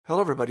Hello,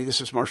 everybody. This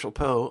is Marshall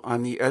Poe.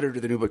 I'm the editor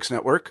of the New Books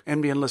Network.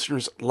 NBN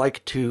listeners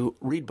like to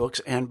read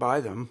books and buy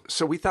them.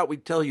 So we thought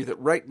we'd tell you that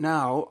right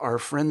now, our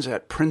friends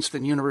at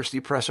Princeton University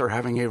Press are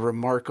having a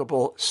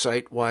remarkable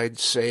site-wide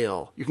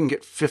sale. You can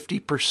get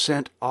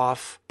 50%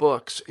 off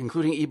books,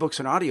 including ebooks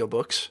and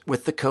audiobooks,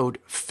 with the code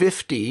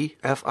 50,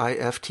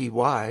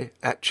 F-I-F-T-Y,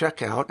 at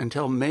checkout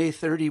until May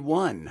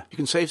 31. You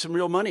can save some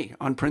real money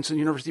on Princeton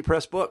University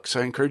Press books.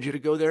 I encourage you to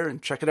go there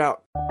and check it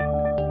out.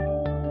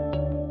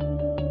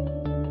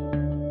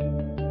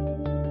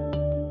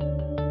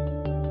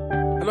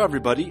 Hello,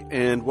 everybody,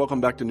 and welcome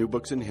back to New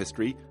Books in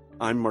History.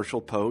 I'm Marshall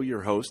Poe,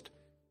 your host.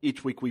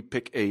 Each week we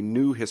pick a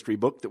new history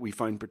book that we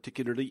find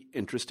particularly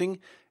interesting,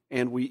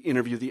 and we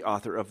interview the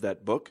author of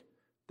that book.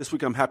 This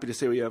week I'm happy to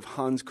say we have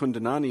Hans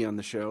Kundnani on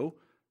the show,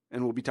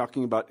 and we'll be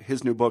talking about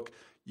his new book,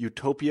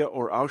 Utopia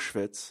or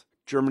Auschwitz,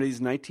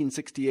 Germany's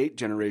 1968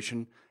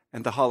 Generation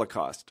and the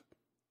Holocaust.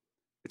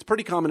 It's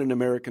pretty common in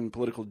American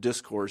political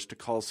discourse to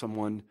call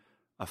someone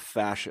a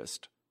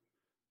fascist,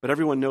 but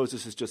everyone knows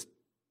this is just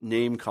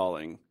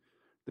name-calling.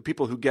 The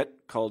people who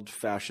get called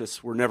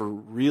fascists were never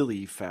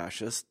really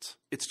fascists.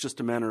 It's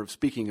just a manner of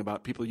speaking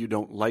about people you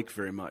don't like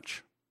very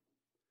much.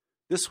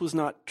 This was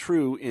not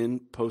true in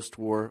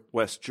post-war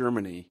West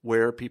Germany,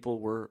 where people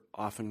were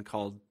often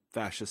called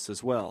fascists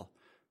as well.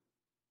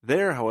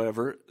 There,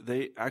 however,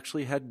 they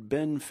actually had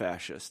been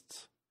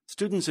fascists.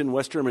 Students in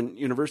West German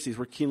universities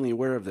were keenly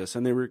aware of this,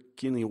 and they were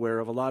keenly aware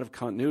of a lot of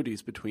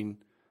continuities between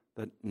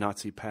the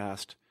Nazi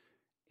past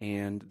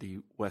and the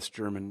West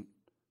German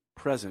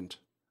present.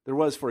 There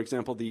was, for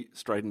example, the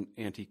strident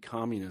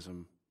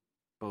anti-communism,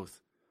 both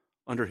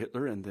under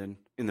Hitler and then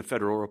in the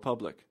Federal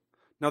Republic.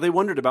 Now, they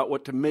wondered about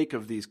what to make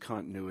of these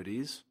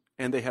continuities,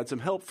 and they had some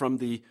help from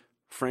the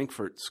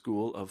Frankfurt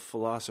School of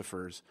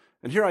Philosophers.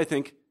 And here, I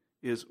think,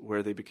 is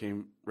where they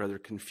became rather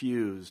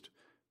confused,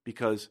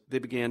 because they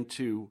began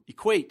to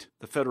equate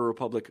the Federal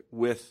Republic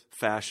with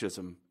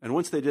fascism. And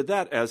once they did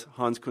that, as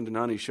Hans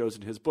Kundnani shows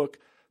in his book,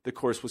 the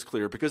course was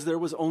clear, because there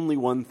was only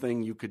one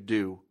thing you could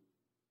do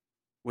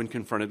when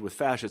confronted with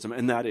fascism,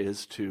 and that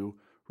is to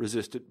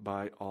resist it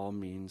by all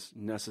means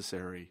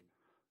necessary.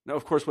 Now,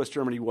 of course, West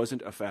Germany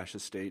wasn't a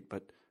fascist state,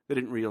 but they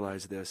didn't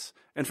realize this.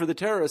 And for the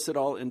terrorists, it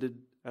all ended,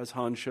 as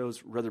Hans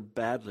shows, rather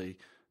badly.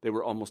 They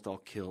were almost all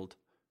killed.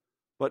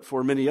 But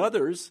for many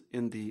others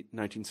in the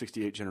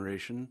 1968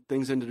 generation,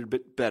 things ended a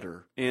bit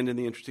better. And in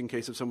the interesting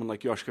case of someone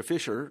like Joschka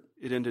Fischer,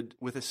 it ended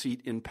with a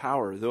seat in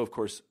power, though, of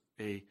course,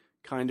 a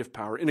kind of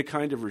power in a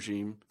kind of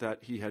regime that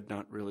he had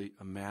not really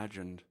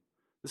imagined.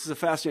 This is a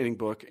fascinating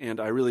book, and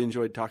I really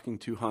enjoyed talking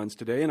to Hans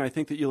today, and I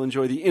think that you'll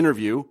enjoy the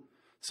interview.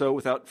 So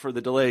without further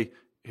delay,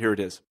 here it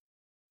is.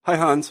 Hi,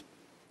 Hans.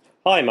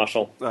 Hi,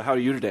 Marshall. How are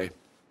you today?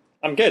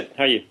 I'm good.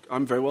 How are you?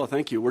 I'm very well,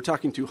 thank you. We're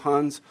talking to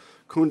Hans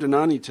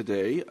Kundnani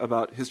today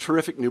about his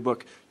terrific new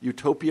book,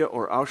 Utopia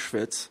or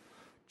Auschwitz,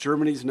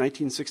 Germany's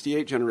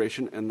 1968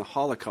 Generation and the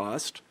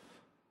Holocaust.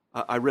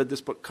 I read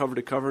this book cover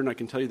to cover, and I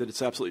can tell you that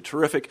it's absolutely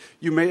terrific.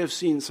 You may have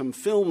seen some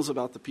films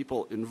about the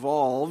people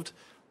involved.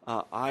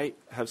 I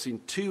have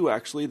seen two,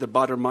 actually. The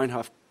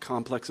Baader-Meinhof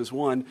complex is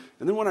one.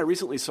 And then one I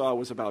recently saw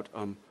was about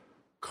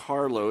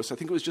Carlos. I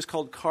think it was just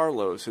called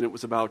Carlos, and it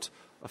was about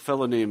a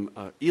fellow named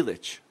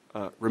Ilich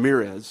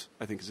Ramirez,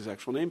 I think is his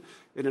actual name.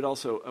 And it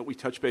also, we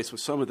touch base with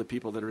some of the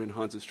people that are in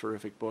Hans's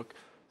terrific book.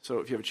 So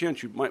if you have a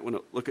chance, you might want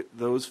to look at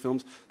those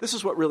films. This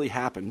is what really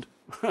happened,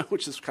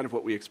 which is kind of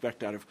what we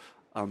expect out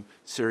of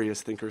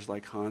serious thinkers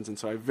like Hans. And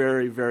so I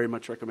very, very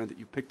much recommend that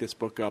you pick this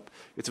book up.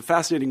 It's a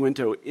fascinating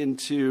window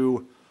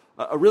into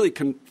a really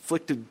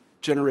conflicted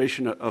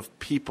generation of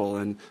people.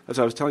 And as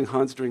I was telling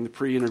Hans during the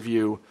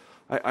pre-interview,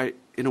 I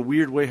in a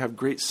weird way, have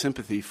great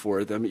sympathy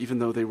for them, even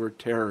though they were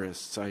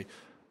terrorists. I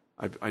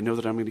know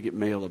that I'm going to get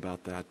mail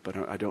about that, but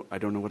I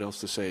don't know what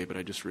else to say, but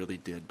I just really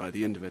did. By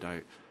the end of it,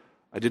 I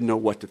didn't know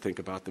what to think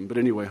about them. But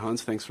anyway,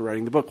 Hans, thanks for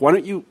writing the book. Why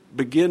don't you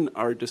begin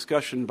our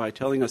discussion by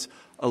telling us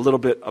a little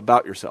bit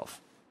about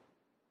yourself?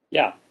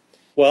 Yeah.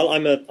 Well,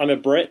 I'm a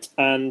Brit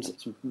and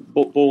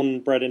born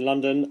and bred in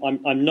London.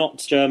 I'm not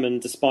German,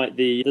 despite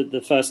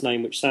the first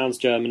name, which sounds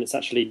German. It's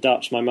actually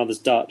Dutch. My mother's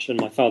Dutch and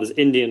my father's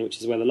Indian,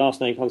 which is where the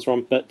last name comes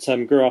from. But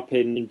grew up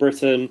in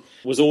Britain.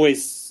 Was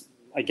always,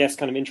 I guess,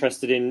 kind of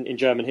interested in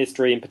German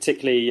history, and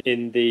particularly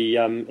in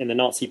the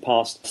Nazi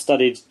past.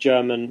 Studied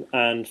German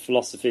and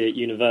philosophy at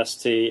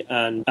university,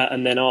 and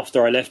then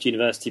after I left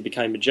university,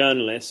 became a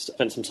journalist.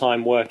 Spent some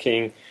time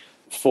working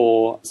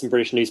for some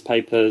British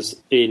newspapers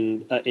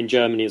in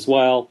Germany as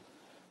well,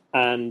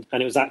 and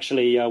it was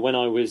actually when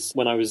I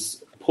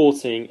was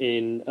reporting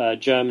in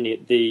Germany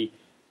at the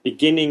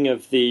beginning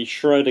of the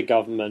Schröder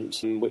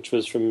government, which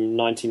was from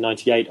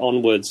 1998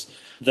 onwards,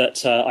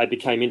 that I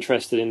became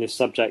interested in this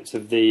subject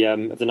of the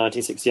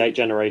 1968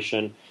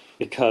 generation,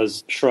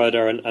 because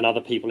Schröder and other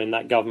people in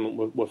that government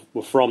were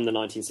from the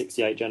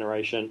 1968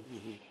 generation.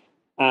 Mm-hmm.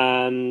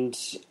 And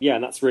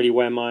that's really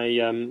where my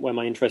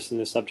interest in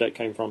this subject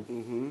came from.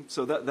 Mm-hmm.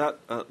 So that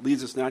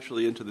leads us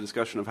naturally into the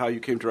discussion of how you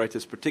came to write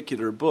this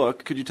particular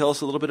book. Could you tell us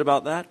a little bit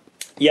about that?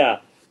 Yeah.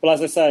 Well,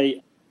 as I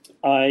say,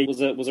 I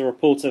was a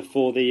reporter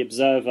for the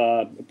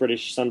Observer, a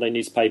British Sunday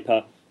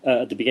newspaper,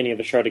 at the beginning of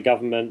the Schroeder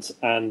government,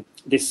 and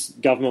this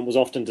government was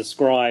often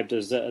described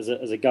as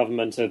a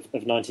government of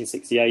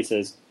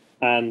 1968ers.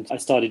 And I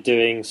started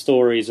doing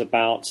stories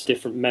about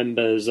different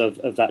members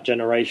of that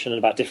generation and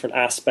about different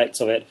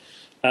aspects of it.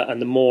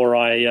 And the more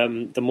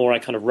I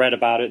kind of read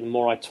about it, the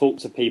more I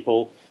talked to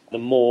people, the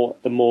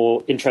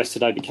more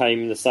interested I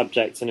became in the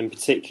subject, and in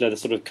particular the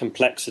sort of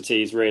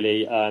complexities.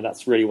 Really,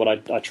 that's really what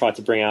I try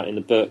to bring out in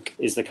the book,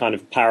 is the kind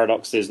of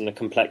paradoxes and the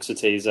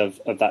complexities of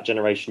that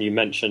generation you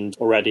mentioned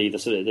already.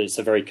 It's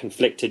a very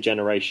conflicted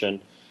generation.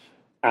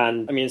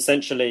 And I mean,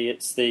 essentially,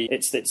 it's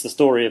the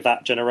story of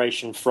that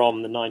generation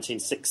from the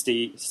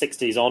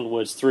 1960s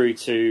onwards through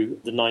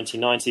to the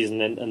 1990s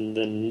and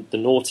then the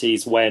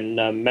noughties, when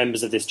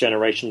members of this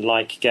generation,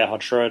 like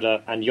Gerhard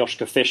Schroeder and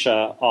Joschka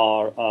Fischer,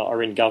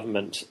 are in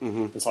government.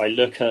 Mm-hmm. And so I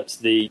look at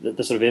the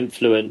sort of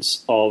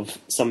influence of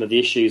some of the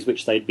issues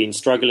which they'd been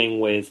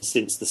struggling with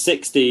since the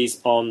 60s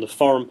on the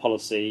foreign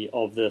policy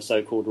of the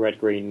so-called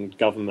red-green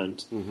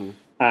government. Mm-hmm.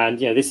 And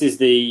this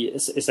is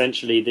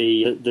essentially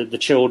the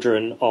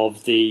children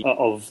of the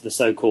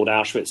so-called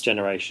Auschwitz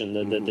generation,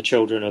 the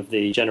children of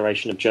the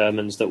generation of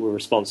Germans that were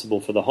responsible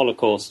for the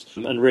Holocaust.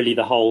 And really,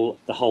 the whole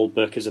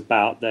book is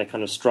about their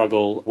kind of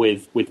struggle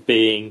with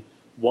being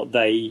what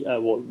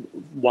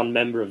one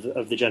member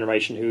of the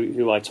generation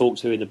who I talk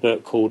to in the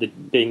book called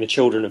being the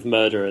children of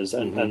murderers,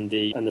 and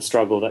the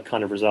struggle that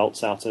kind of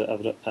results out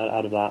of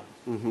that.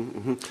 Mm-hmm,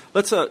 mm-hmm.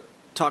 Let's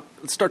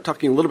start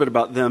talking a little bit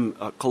about them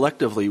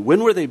collectively.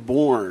 When were they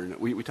born?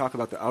 We talk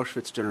about the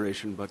Auschwitz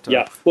generation, but...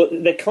 well,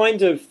 they're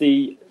kind of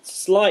the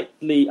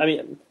slightly, I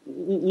mean,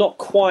 not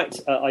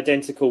quite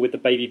identical with the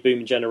baby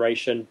boom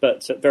generation,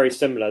 but very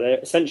similar. They're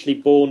essentially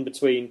born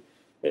between,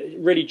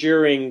 really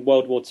during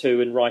World War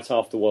II and right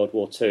after World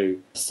War II.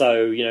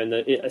 So,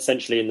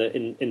 essentially in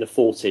the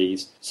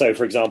 40s. So,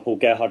 for example,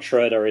 Gerhard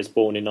Schroeder is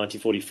born in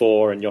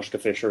 1944 and Joschka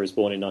Fischer is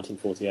born in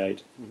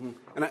 1948. Mm-hmm.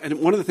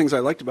 And one of the things I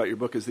liked about your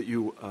book is that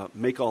you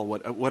make all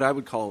what I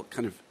would call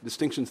kind of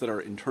distinctions that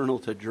are internal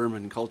to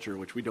German culture,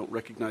 which we don't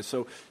recognize.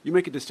 So you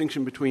make a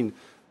distinction between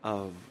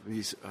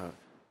these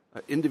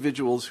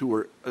individuals who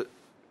were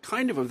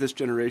kind of this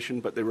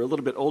generation, but they were a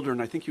little bit older,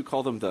 and I think you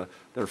call them their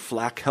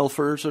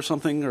Flakhelfers or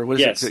something, or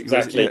what is it? Yes,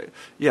 exactly.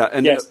 Yeah,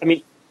 and yes, I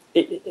mean,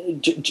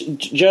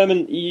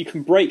 German. You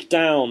can break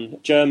down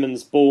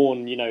Germans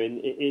born,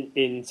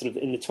 in sort of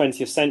in the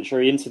 20th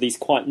century into these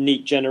quite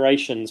neat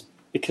generations,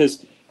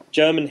 because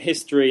German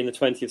history in the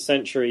 20th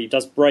century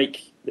does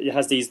break. It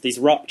has these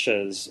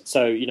ruptures.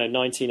 So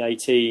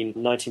 1918,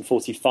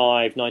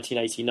 1945,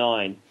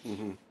 1989.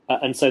 Mm-hmm.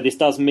 And so this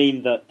does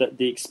mean that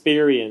the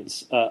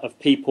experience of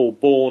people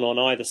born on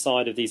either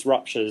side of these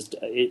ruptures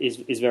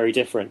is very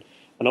different.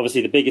 And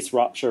obviously the biggest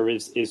rupture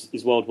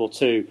is World War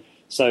II.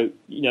 So,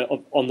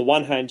 on the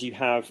one hand, you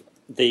have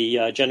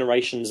the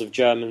generations of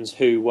Germans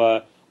who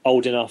were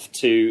old enough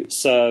to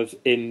serve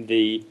in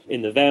the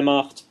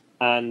Wehrmacht,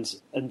 and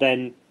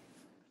then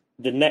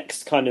the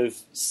next kind of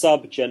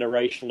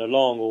sub-generation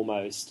along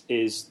almost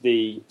is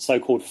the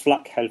so-called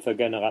Flakhelfer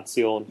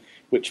generation,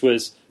 which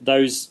was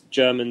those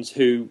Germans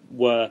who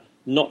were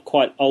not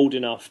quite old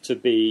enough to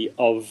be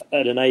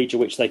at an age at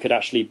which they could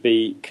actually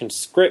be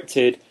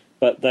conscripted,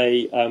 but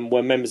they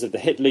were members of the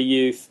Hitler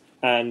Youth,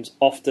 and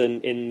often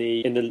in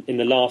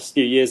the last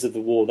few years of the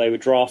war, they were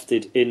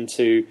drafted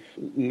into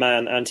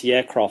man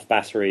anti-aircraft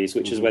batteries,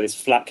 which is where this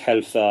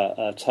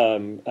Flakhelfer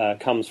term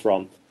comes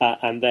from.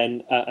 And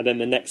then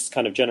the next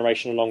kind of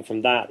generation along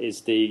from that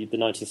is the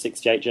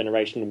 1968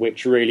 generation,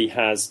 which really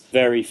has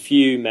very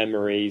few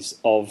memories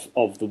of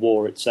the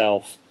war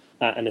itself,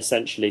 and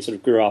essentially sort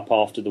of grew up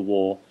after the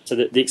war. So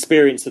the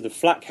experience of the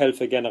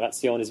Flakhelfer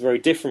generation is very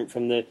different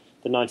from the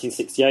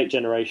 1968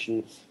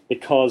 generation,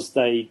 because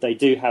they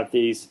do have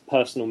these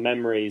personal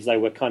memories. They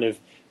were kind of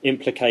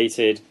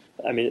implicated.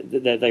 I mean,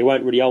 they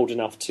weren't really old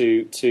enough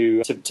to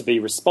be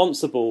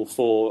responsible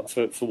for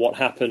what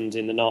happened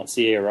in the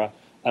Nazi era,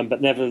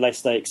 but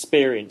nevertheless they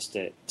experienced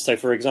it. So,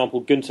 for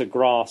example, Günter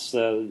Grass,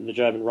 the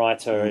German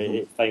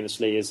writer,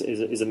 famously is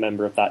a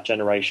member of that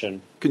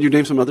generation. Could you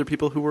name some other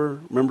people who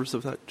were members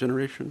of that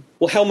generation?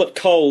 Well, Helmut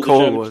Kohl, the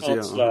German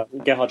Chancellor,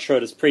 Gerhard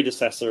Schröder's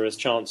predecessor as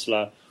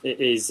Chancellor,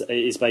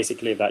 is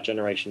basically of that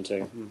generation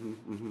too.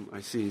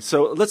 I see.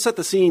 So let's set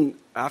the scene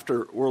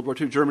after World War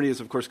II. Germany is,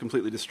 of course,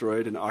 completely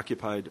destroyed and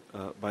occupied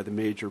by the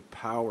major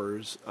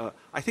powers.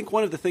 I think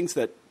one of the things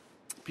that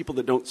people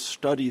that don't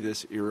study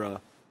this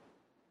era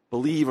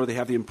believe, or they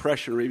have the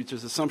impression, or maybe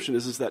just assumption,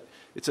 is that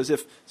it's as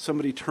if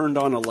somebody turned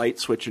on a light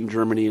switch in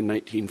Germany in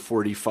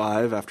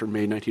 1945, after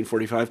May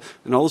 1945,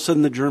 and all of a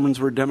sudden the Germans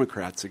were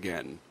Democrats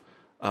again.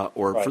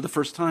 Or for the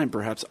first time,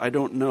 perhaps, I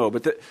don't know.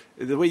 But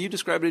the way you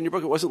described it in your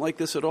book, it wasn't like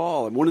this at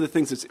all. And one of the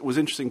things that was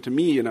interesting to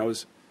me, and I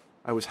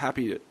was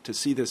happy to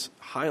see this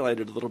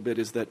highlighted a little bit,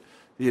 is that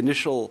the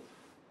initial,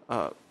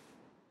 I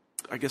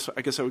guess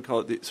I would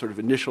call it the sort of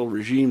initial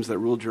regimes that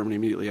ruled Germany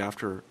immediately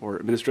after, or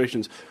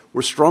administrations,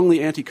 were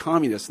strongly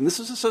anti-communist. And this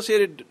is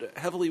associated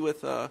heavily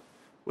with the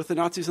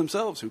Nazis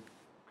themselves, who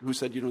who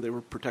said, they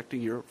were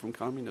protecting Europe from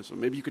communism.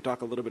 Maybe you could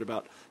talk a little bit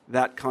about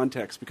that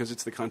context, because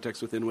it's the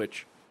context within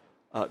which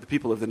the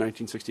people of the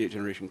 1968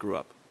 generation grew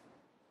up.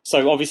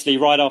 So obviously,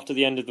 right after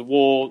the end of the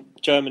war,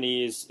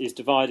 Germany is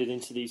divided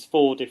into these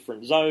 4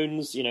 different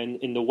zones.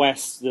 In the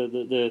West,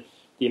 the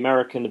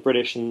American, the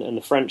British, and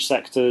the French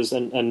sectors,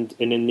 and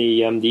in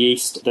the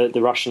East,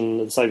 the Russian,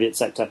 the Soviet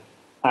sector.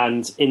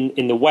 And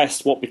in the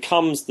West, what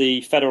becomes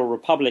the Federal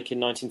Republic in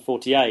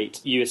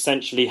 1948, you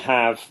essentially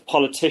have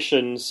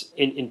politicians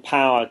in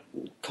power.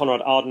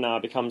 Konrad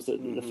Adenauer becomes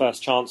the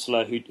first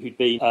chancellor who'd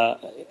been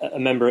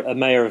a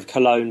mayor of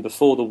Cologne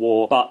before the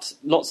war. But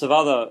lots of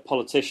other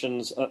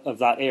politicians of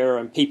that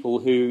era and people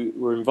who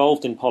were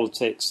involved in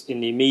politics in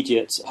the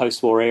immediate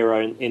post-war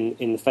era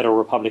in the Federal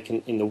Republic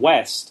in the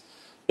West,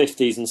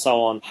 50s and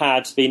so on,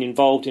 had been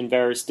involved in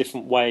various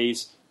different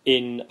ways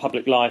in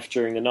public life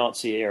during the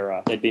Nazi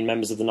era. They'd been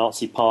members of the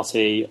Nazi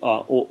Party,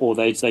 or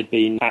they'd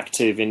been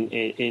active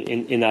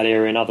in that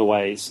era in other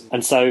ways.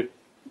 And so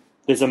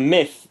there's a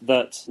myth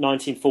that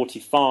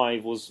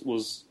 1945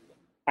 was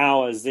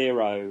hour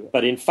zero,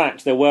 but in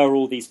fact there were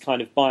all these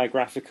kind of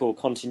biographical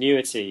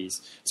continuities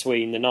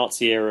between the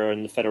Nazi era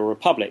and the Federal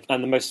Republic.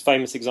 And the most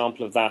famous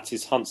example of that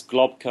is Hans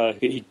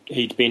Globke.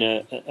 He'd been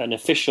an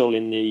official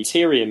in the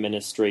Interior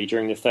Ministry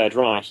during the Third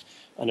Reich,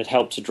 and had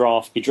helped to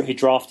draft. He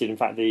drafted, in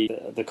fact,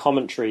 the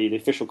commentary, the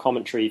official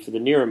commentary for the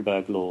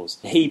Nuremberg laws.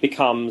 He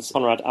becomes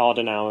Konrad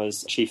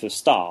Adenauer's chief of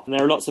staff, and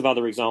there are lots of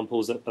other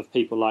examples of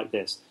people like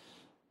this.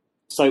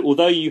 So,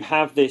 although you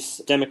have this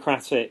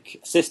democratic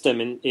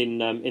system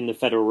in the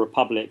Federal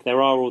Republic,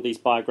 there are all these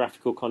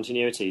biographical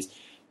continuities.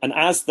 And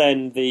as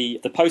then the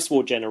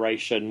post-war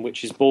generation,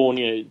 which is born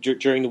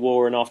during the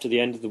war and after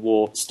the end of the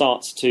war,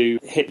 starts to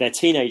hit their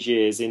teenage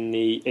years in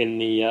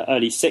the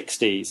early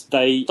 60s,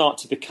 they start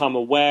to become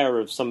aware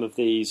of some of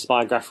these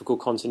biographical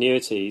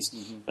continuities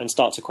and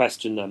start to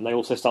question them. They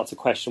also start to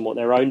question what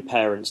their own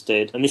parents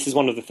did, and this is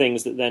one of the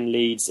things that then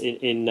leads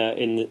in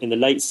the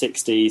late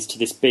 60s to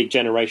this big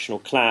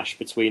generational clash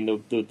between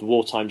the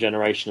wartime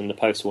generation and the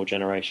post-war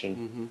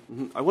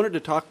generation. I wanted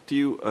to talk to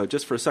you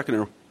just for a second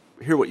or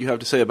hear what you have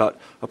to say about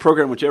a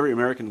program which every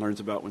American learns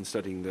about when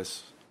studying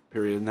this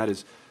period, and that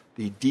is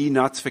the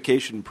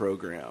denazification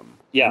program.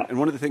 Yeah. And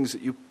one of the things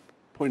that you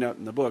point out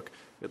in the book,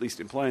 at least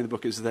imply in the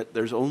book, is that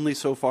there's only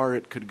so far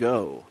it could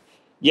go.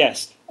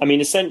 Yes. I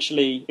mean,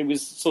 essentially, it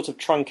was sort of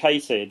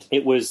truncated.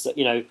 It was,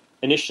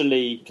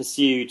 initially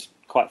pursued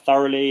quite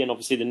thoroughly, and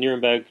obviously the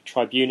Nuremberg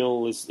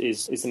Tribunal is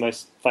the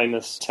most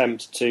famous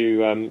attempt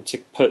to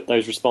put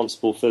those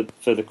responsible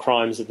for the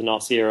crimes of the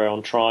Nazi era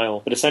on trial.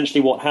 But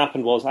essentially what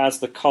happened was, as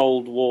the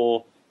Cold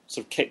War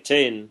sort of kicked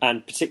in,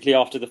 and particularly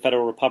after the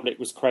Federal Republic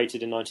was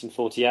created in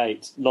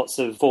 1948, lots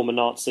of former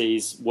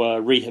Nazis were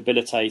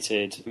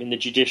rehabilitated in the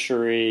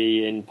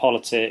judiciary, in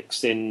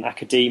politics, in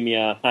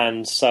academia,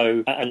 and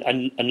so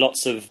and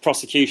lots of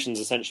prosecutions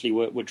essentially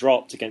were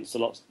dropped against a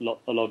lot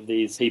of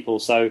these people.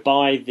 So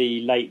by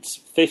the late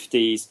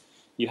 50s,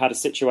 you had a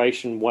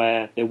situation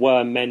where there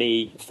were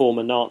many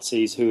former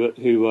Nazis who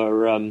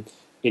were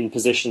in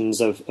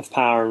positions of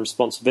power and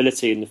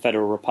responsibility in the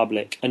Federal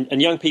Republic. And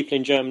young people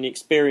in Germany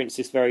experience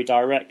this very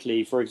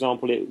directly. For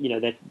example,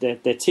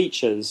 they're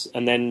teachers,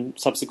 and then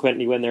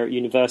subsequently when they're at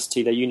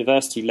university, their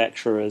university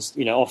lecturers,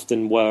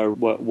 often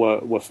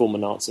were former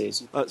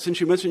Nazis. Since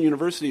you mentioned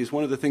universities,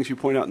 one of the things you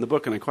point out in the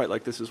book, and I quite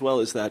like this as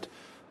well, is that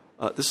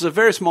this is a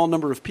very small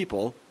number of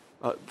people,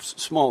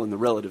 small in the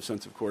relative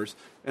sense, of course,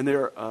 and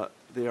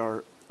they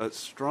are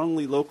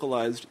strongly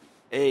localized,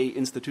 A,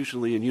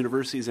 institutionally in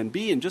universities, and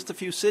B, in just a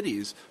few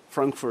cities.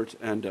 Frankfurt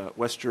and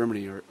West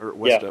Germany or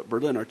West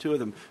Berlin are two of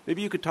them.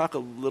 Maybe you could talk a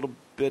little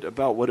bit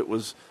about what it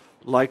was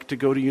like to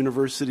go to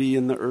university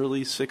in the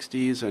early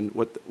 60s and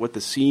what the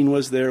scene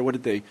was there.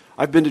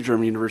 I've been to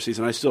German universities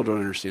and I still don't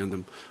understand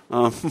them.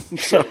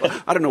 So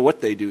I don't know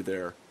what they do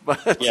there.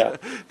 But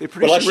they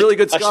produce really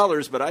good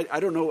scholars, but I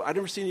don't know. I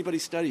never see anybody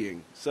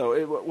studying.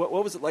 So what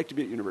was it like to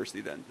be at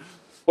university then?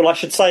 Well, I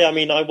should say,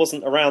 I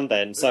wasn't around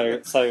then,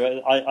 so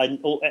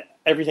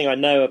everything I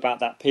know about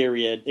that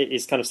period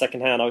is kind of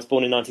secondhand. I was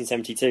born in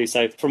 1972,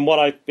 so from what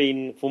I've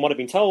been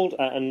told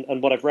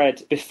and what I've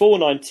read, before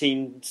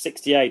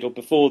 1968 or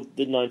before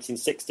the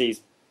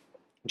 1960s,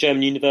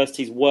 German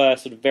universities were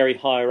sort of very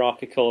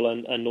hierarchical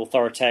and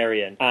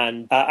authoritarian,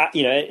 and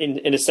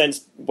in a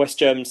sense, West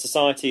German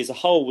society as a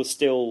whole was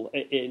still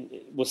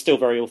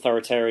very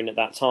authoritarian at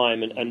that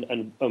time.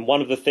 And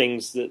one of the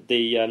things that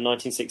the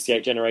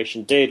 1968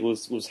 generation did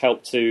was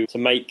help to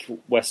make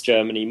West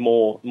Germany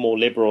more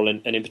liberal,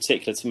 and in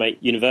particular to make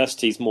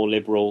universities more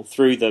liberal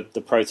through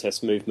the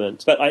protest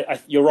movement.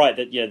 But you're right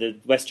that the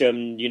West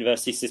German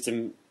university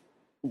system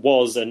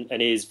was and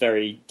is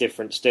very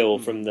different still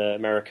from the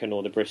American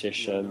or the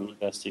British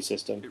university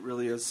system. It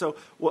really is. So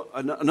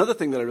another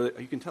thing that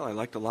you can tell I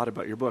liked a lot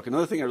about your book,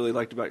 another thing I really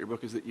liked about your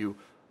book is that you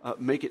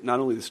make it not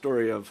only the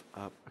story of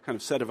a kind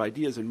of set of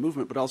ideas and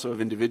movement, but also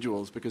of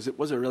individuals, because it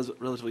was a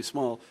relatively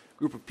small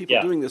group of people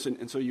doing this,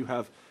 and so you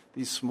have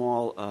these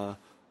small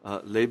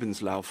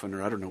Lebenslaufen,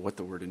 or I don't know what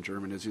the word in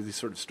German is, these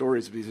sort of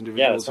stories of these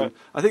individuals. Yeah, right.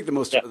 And I think the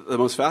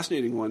most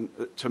fascinating one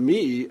to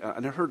me,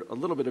 and I heard a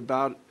little bit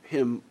about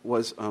him,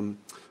 was,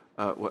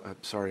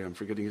 sorry, I'm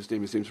forgetting his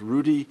name. His name's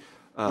Rudi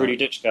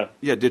Dutschke.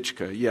 Yeah,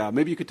 Dutschke. Yeah,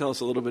 maybe you could tell us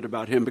a little bit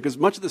about him, because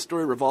much of the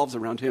story revolves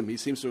around him.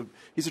 He's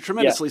a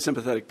tremendously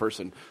sympathetic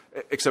person,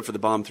 except for the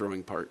bomb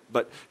throwing part.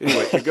 But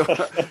anyway, go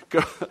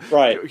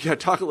right. Yeah,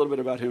 talk a little bit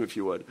about him if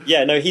you would.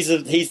 Yeah, no, he's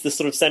the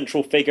sort of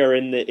central figure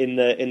in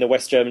the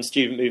West German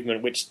student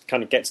movement, which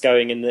kind of gets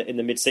going in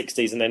the mid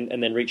 '60s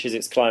and then reaches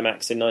its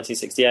climax in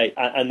 1968.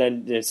 And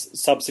then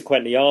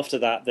subsequently after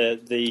that,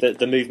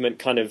 the movement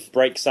kind of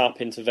breaks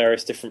up into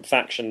various different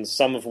factions,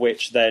 some of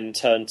which then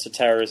turn to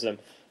terrorism.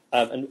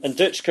 And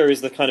Dutschke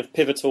is the kind of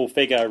pivotal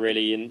figure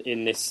really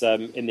in this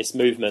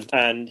movement,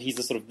 and he's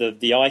the sort of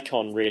the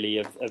icon really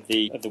of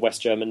the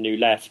West German New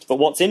Left. But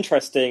what's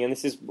interesting, and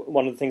this is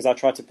one of the things I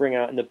try to bring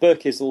out in the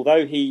book, is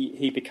although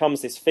he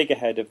becomes this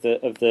figurehead of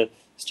the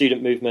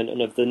student movement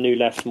and of the New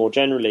Left more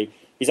generally,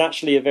 he's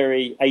actually a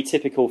very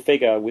atypical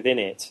figure within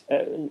it.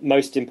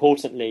 Most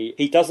importantly,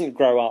 he doesn't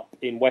grow up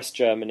in West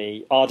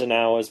Germany,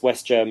 Adenauer's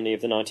West Germany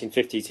of the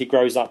 1950s. He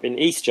grows up in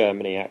East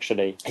Germany,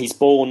 actually. He's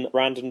born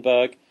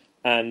Brandenburg.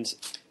 And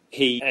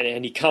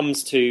he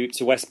comes to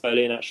West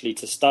Berlin actually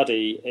to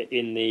study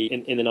in the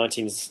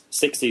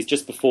 1960s,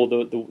 just before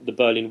the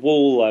Berlin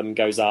Wall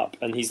goes up,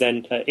 and he's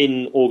then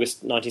in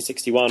August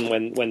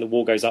 1961 when the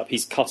wall goes up,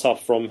 he's cut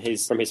off from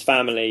his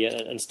family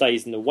and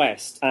stays in the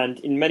West. And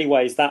in many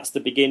ways, that's the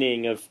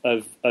beginning of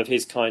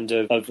his kind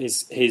of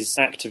his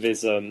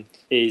activism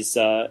is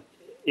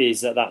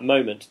at that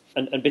moment.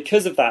 And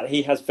because of that,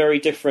 he has very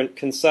different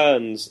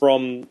concerns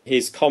from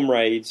his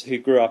comrades who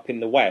grew up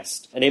in the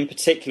West. And in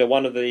particular,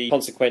 one of the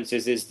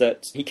consequences is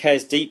that he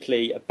cares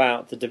deeply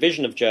about the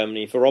division of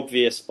Germany for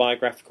obvious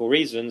biographical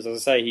reasons.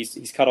 As I say,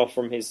 he's cut off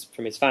from his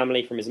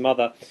family, from his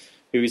mother,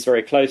 who he's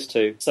very close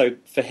to. So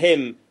for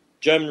him,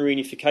 German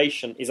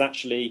reunification is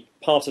actually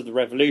part of the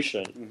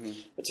revolution. Mm-hmm.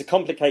 But to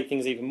complicate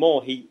things even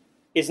more, he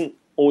isn't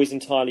always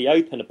entirely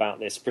open about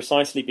this,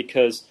 precisely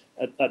because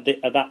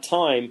at that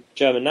time,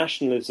 German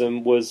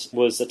nationalism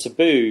was a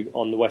taboo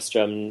on the West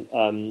German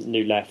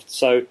New Left.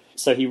 So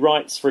he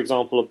writes, for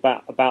example,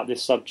 about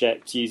this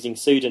subject using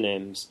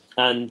pseudonyms.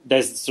 And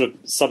there's sort of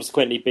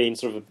subsequently been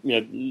sort of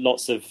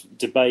lots of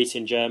debate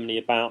in Germany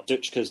about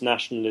Dutschke's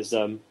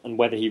nationalism and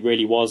whether he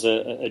really was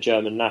a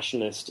German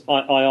nationalist.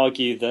 I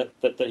argue that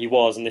he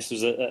was, and this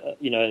was a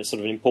sort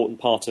of an important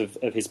part of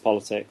his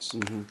politics.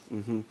 Mm-hmm,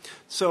 mm-hmm.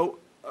 So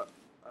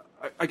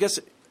I guess,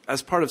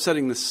 as part of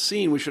setting the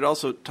scene, we should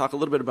also talk a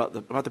little bit about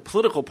the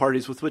political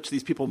parties with which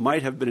these people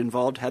might have been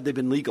involved had they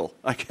been legal,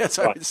 I guess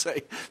I would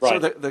say.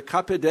 Right. So the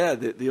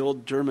KPD, the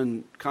old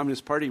German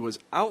Communist Party, was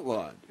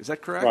outlawed. Is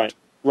that correct?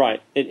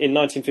 Right. In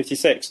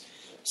 1956.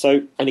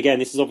 So, and again,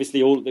 this is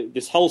obviously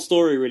this whole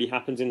story really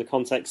happens in the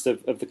context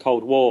of the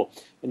Cold War.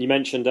 And you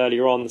mentioned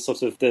earlier on the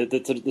sort of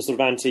the sort of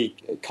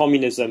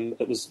anti-communism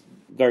that was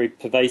very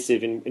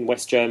pervasive in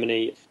West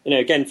Germany.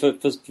 Again, for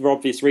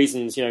obvious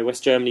reasons,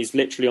 West Germany is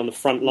literally on the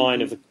front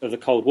line of the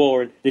Cold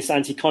War, and this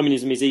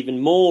anti-communism is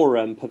even more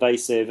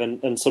pervasive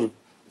and sort of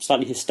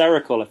slightly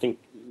hysterical, I think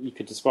you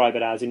could describe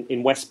it as,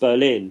 in West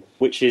Berlin,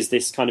 which is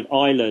this kind of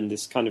island,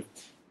 this kind of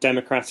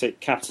democratic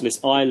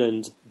capitalist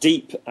island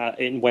deep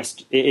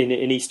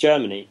in East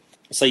Germany.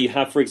 So you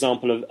have, for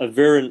example, a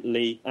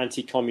virulently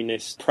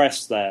anti-communist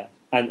press there.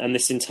 And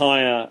this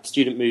entire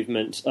student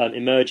movement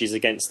emerges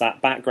against that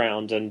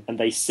background, and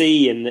they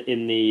see in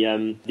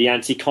the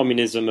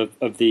anti-communism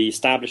of the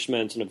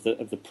establishment and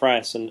of the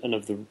press and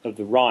of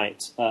the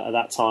right at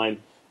that time,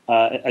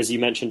 as you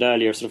mentioned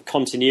earlier, a sort of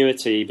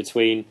continuity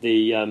between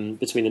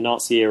the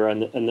Nazi era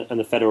and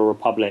the Federal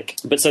Republic.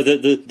 But so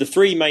the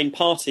three main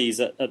parties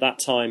at that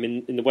time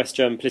in the West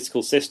German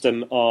political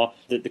system are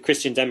the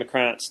Christian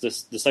Democrats,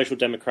 the Social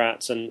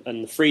Democrats, and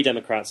the Free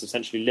Democrats,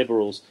 essentially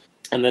liberals.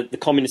 And the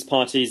Communist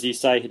Party, as you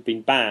say, had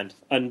been banned.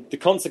 And the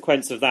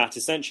consequence of that,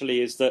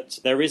 essentially, is that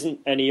there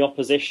isn't any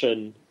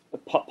opposition,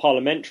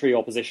 parliamentary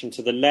opposition,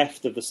 to the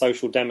left of the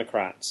Social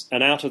Democrats.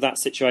 And out of that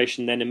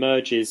situation then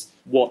emerges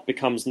what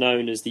becomes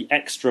known as the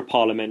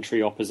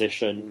extra-parliamentary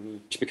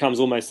opposition, which becomes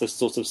almost a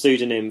sort of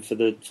pseudonym for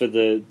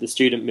the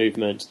student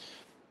movement.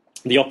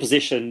 The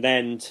opposition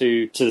then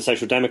to the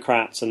Social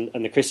Democrats and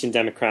the Christian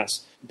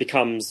Democrats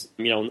becomes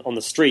on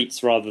the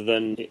streets rather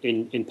than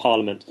in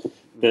Parliament.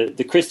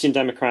 The Christian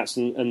Democrats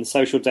and the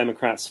Social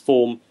Democrats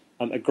form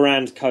a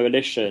grand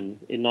coalition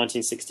in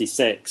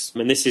 1966,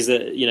 and this is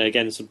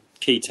again a sort of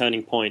key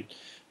turning point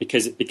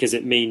because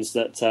it means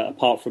that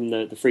apart from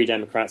the Free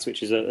Democrats,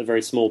 which is a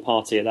very small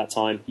party at that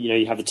time,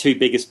 you have the two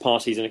biggest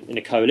parties in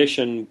a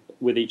coalition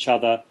with each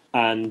other,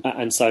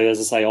 and so, as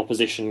I say,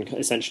 opposition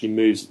essentially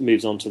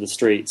moves onto the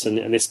streets,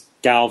 and this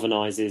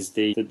galvanizes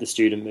the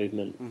student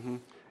movement.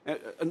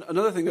 Mm-hmm.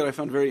 Another thing that I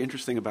found very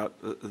interesting about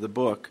the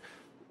book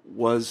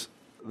was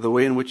the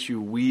way in which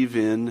you weave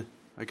in,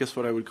 I guess,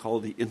 what I would call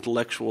the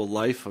intellectual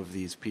life of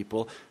these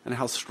people, and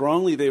how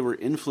strongly they were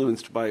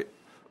influenced by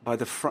by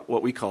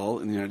what we call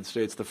in the United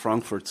States the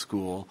Frankfurt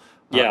School.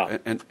 Yeah.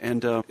 And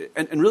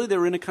really they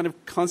were in a kind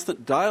of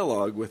constant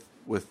dialogue with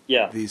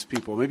these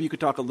people. Maybe you could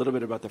talk a little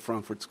bit about the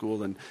Frankfurt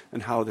School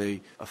and how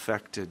they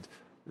affected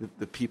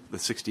the people, the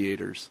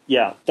 68ers.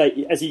 Yeah,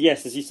 as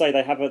you say,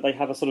 they have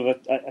a sort of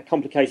a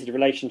complicated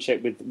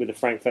relationship with the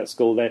Frankfurt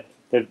School.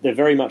 They're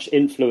very much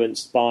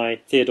influenced by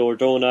Theodor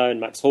Adorno and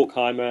Max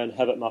Horkheimer and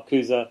Herbert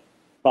Marcuse,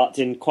 but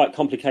in quite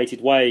complicated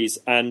ways.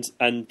 And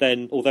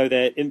then, although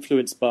they're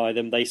influenced by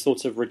them, they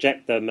sort of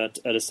reject them at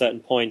a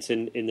certain point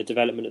in the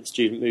development of the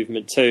student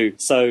movement too.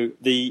 So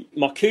the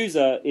Marcuse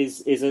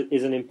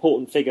is an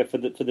important figure for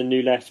the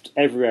New Left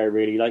everywhere,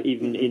 really. Like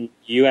even in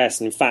the US,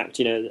 and in fact,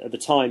 at the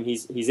time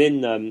he's in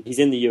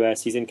the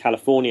US, he's in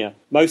California.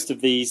 Most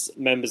of these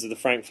members of the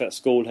Frankfurt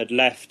School had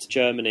left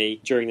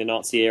Germany during the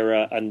Nazi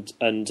era, and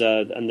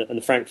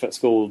the Frankfurt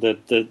School,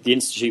 the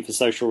Institute for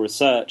Social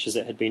Research, as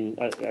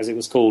it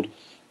was called,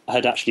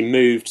 had actually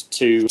moved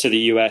to the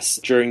US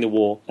during the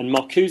war. And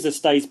Marcuse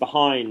stays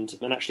behind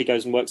and actually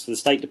goes and works for the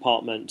State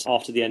Department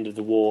after the end of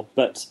the war.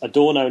 But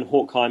Adorno and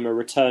Horkheimer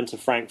return to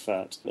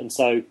Frankfurt. And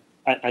so,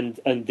 and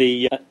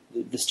the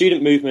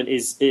student movement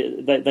is,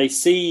 they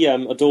see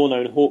Adorno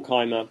and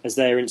Horkheimer as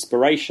their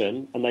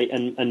inspiration,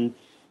 and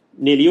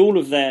nearly all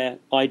of their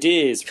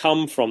ideas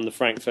come from the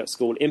Frankfurt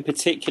School. In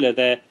particular,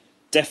 their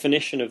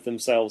definition of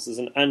themselves as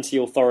an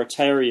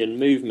anti-authoritarian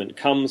movement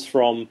comes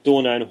from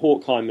Adorno and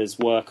Horkheimer's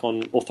work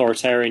on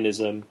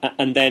authoritarianism,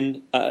 and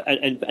then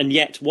and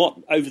yet what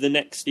over the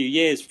next few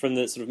years, from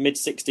the sort of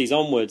mid-60s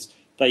onwards,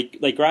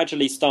 they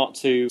gradually start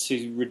to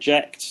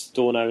reject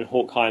Adorno and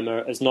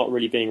Horkheimer as not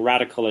really being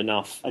radical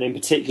enough, and in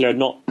particular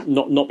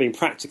not being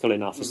practical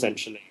enough,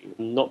 essentially,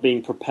 not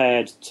being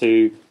prepared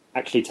to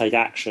actually take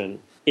action.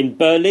 In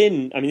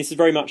Berlin, I mean, this is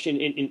very much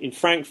in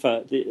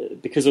Frankfurt,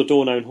 because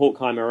Adorno and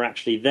Horkheimer are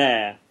actually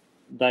there.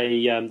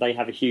 They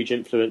have a huge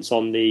influence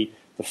on the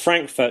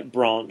Frankfurt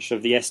branch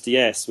of the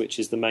SDS, which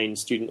is the main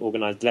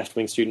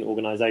left-wing student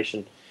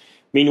organisation.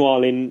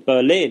 Meanwhile, in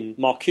Berlin,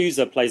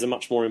 Marcuse plays a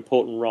much more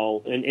important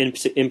role, and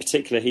in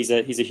particular, he's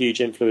a huge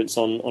influence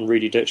on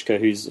Rudi Dutschke,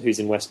 who's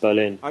in West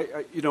Berlin.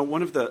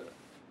 One of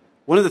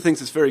the things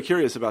that's very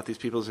curious about these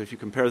people is if you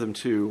compare them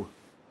to.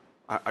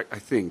 I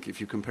think if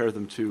you compare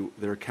them to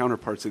their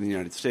counterparts in the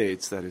United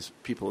States, that is,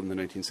 people in the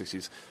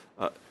 1960s,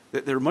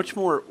 they're much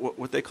more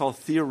what they call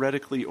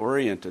theoretically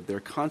oriented. They're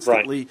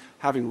constantly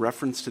having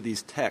reference to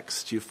these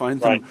texts. You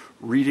find them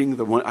reading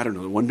the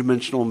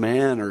One-Dimensional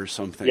Man or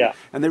something,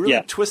 and they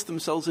really twist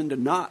themselves into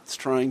knots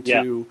trying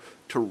to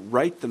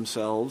write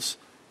themselves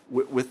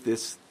with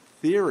this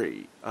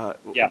theory.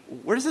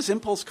 Where does this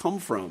impulse come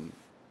from?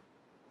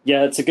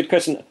 Yeah, it's a good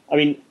question. I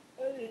mean,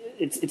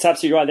 it's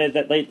absolutely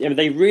right.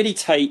 They really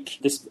take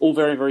this all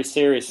very, very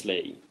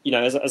seriously.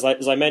 As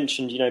I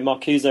mentioned,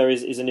 Marcuse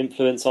is an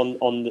influence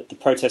on the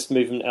protest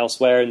movement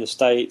elsewhere in the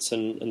States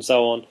and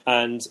so on.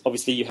 And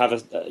obviously, you have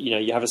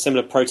a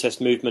similar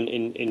protest movement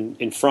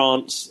in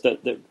France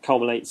that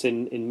culminates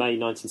in May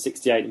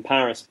 1968 in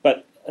Paris.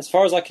 But as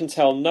far as I can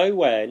tell,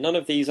 none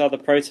of these other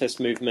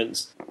protest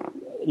movements,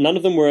 none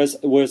of them were as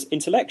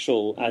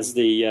intellectual as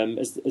the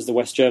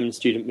West German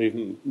student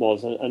movement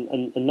was,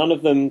 and none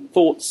of them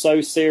thought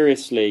so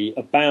seriously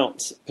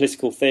about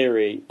political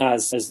theory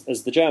as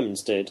the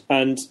Germans did.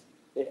 And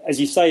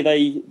as you say,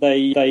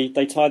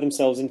 they tie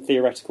themselves in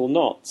theoretical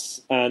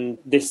knots, and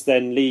this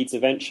then leads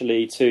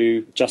eventually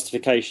to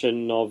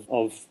justification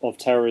of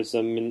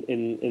terrorism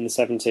in the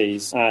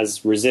 70s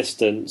as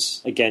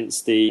resistance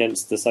against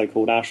the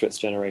so-called Auschwitz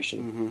generation.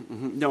 Mm-hmm,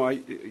 mm-hmm. No,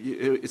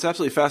 it's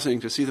absolutely fascinating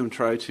to see them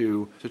try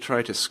to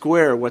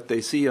square what they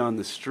see on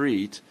the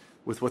street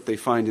with what they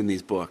find in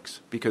these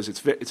books, because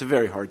it's a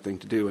very hard thing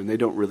to do, and they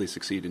don't really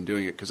succeed in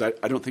doing it, because I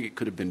don't think it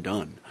could have been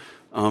done.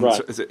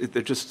 So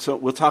they're just so.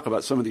 We'll talk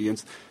about some of the.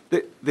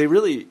 They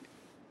really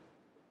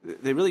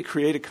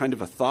create a kind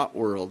of a thought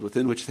world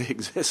within which they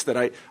exist that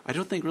I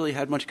don't think really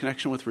had much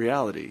connection with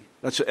reality.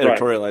 That's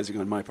editorializing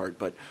on my part,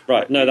 but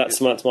no, that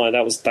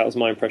was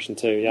my impression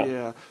too. Yeah.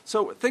 Yeah.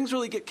 So things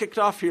really get kicked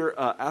off here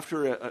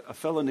after a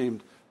fellow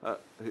named.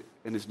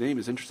 And his name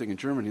is interesting in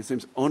German. His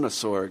name's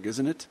Ohnesorg,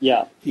 isn't it?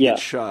 Yeah. He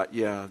gets shot.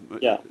 Yeah.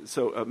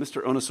 So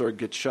Mr. Ohnesorg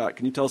gets shot.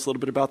 Can you tell us a little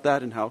bit about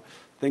that and how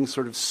things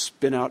sort of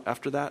spin out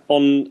after that?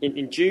 In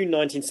June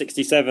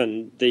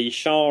 1967, the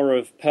Shah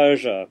of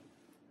Persia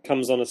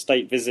comes on a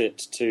state visit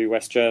to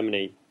West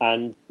Germany,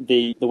 and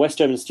the West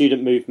German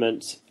student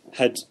movement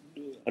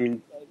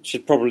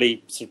should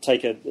probably sort of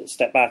take a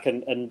step back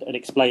and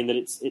explain that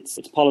its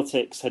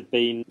politics had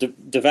been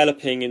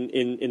developing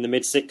in the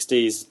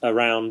mid-60s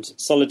around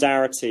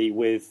solidarity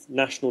with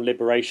national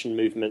liberation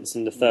movements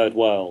in the Third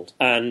World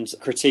and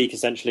critique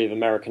essentially of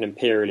American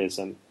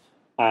imperialism.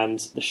 And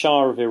the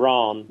Shah of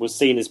Iran was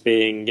seen as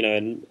being,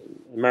 an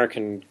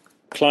American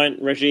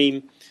client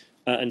regime.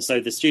 And so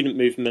the student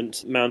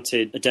movement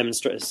mounted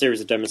a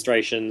series of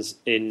demonstrations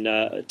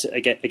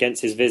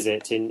against his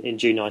visit in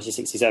June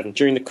 1967.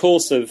 During the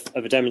course of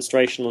a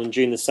demonstration on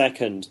June the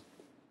 2nd,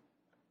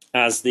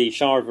 as the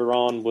Shah of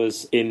Iran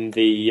was in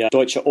the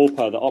Deutsche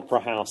Oper, the opera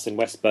house in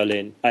West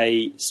Berlin,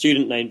 a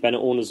student named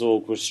Beno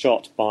Ornazorg was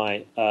shot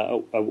by a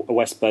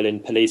West Berlin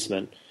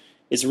policeman.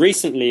 It's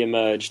recently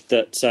emerged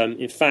that,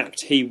 in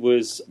fact, he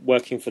was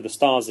working for the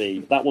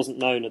Stasi. That wasn't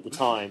known at the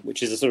time,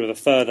 which is a sort of a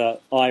further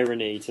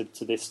irony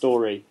to this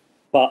story.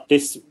 But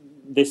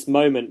this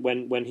moment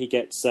when he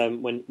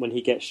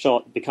gets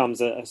shot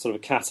becomes a sort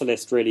of a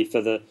catalyst, really,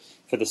 for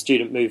the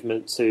student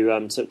movement to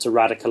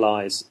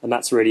radicalise, and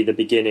that's really the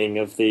beginning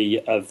of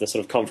the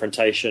sort of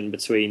confrontation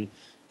between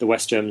the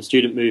West German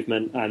student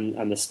movement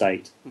and the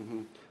state.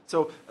 Mm-hmm.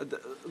 So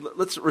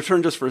let's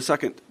return just for a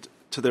second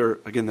to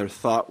their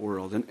thought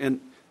world,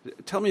 and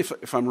tell me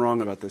if I'm wrong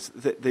about this.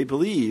 They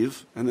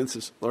believe, and this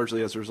is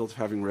largely as a result of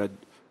having read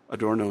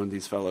Adorno and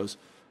these fellows,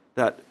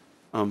 that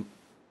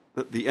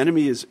the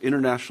enemy is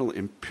international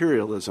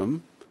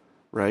imperialism,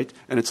 right?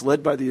 And it's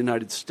led by the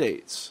United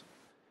States,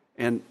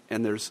 and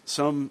there's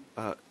some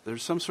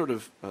sort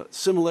of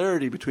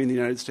similarity between the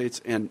United States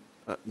and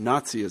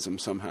Nazism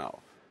somehow.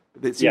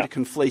 They seem to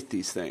conflate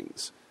these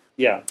things.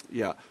 Yeah.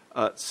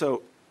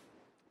 So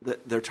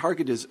their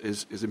target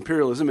is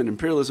imperialism, and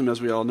imperialism,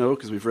 as we all know,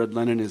 because we've read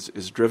Lenin,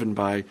 is driven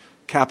by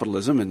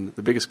capitalism, and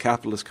the biggest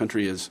capitalist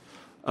country is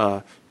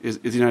the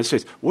United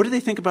States. What do they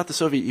think about the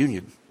Soviet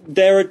Union?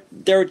 There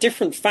are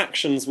different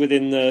factions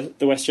within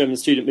the West German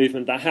student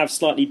movement that have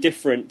slightly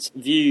different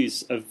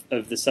views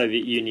of the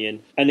Soviet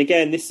Union. And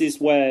again, this is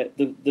where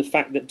the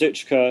fact that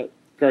Duchka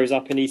grows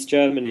up in East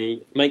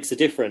Germany makes a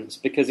difference,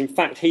 because in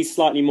fact he's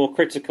slightly more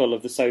critical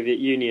of the Soviet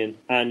Union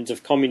and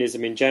of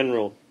communism in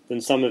general than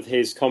some of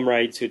his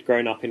comrades who'd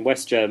grown up in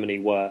West Germany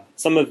were.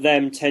 Some of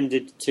them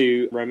tended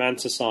to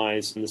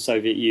romanticize the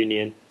Soviet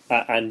Union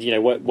and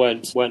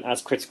weren't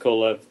as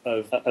critical of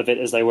it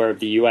as they were of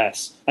the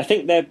US. I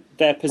think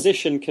their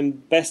position can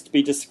best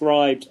be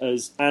described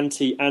as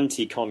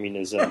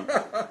anti-communism,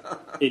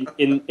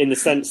 in the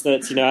sense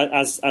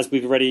that as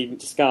we've already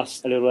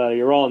discussed a little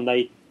earlier on,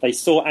 they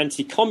saw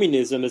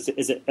anti-communism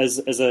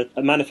as a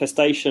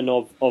manifestation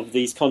of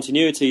these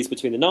continuities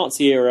between the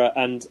Nazi era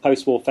and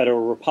post-war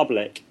Federal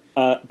Republic.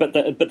 But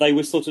they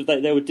were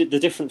the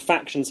different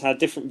factions had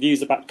different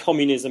views about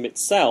communism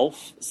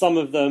itself. Some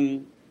of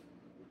them,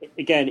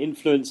 again,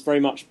 influenced very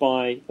much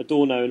by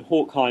Adorno and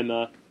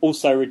Horkheimer,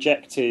 also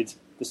rejected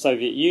the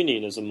Soviet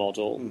Union as a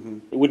model. Mm-hmm.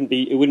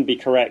 It wouldn't be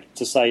correct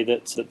to say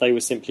that they were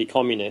simply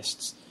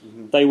communists.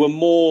 Mm-hmm. They were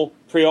more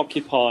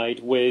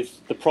preoccupied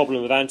with the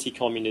problem of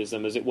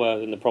anti-communism, as it were,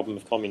 than the problem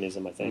of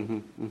communism, I think.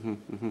 Mm-hmm,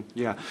 mm-hmm, mm-hmm.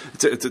 Yeah,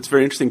 it's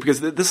very interesting, because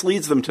this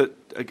leads them to,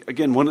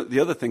 again, one of the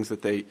other things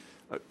that they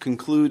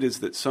conclude is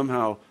that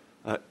somehow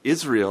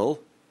Israel,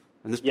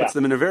 and this puts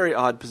them in a very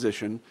odd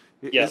position,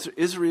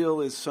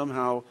 Israel is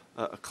somehow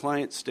a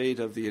client state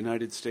of the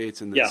United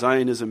States, and that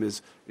Zionism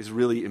is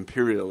really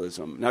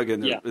imperialism. Now,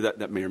 again,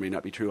 that may or may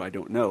not be true, I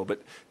don't know,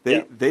 but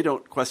they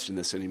don't question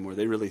this anymore.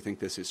 They really think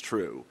this is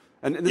true.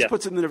 And this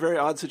puts them in a very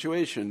odd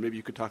situation. Maybe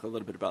you could talk a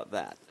little bit about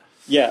that.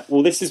 Yeah,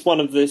 well, this is one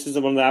of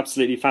the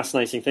absolutely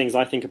fascinating things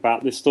I think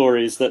about this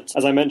story, is that,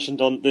 as I mentioned,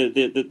 on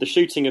the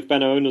shooting of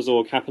Beno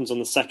Ornazorg happens on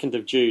the 2nd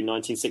of June,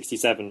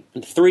 1967.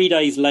 And 3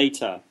 days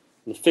later,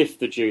 on the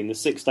 5th of June, the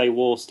Six-Day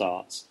War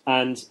starts.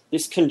 And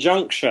this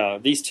conjuncture,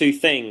 these two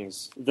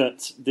things,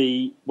 that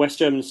the West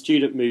German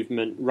student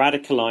movement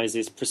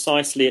radicalizes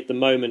precisely at the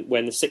moment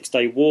when the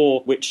Six-Day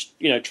War, which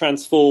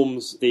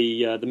transforms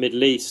the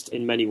Middle East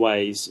in many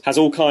ways, has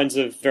all kinds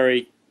of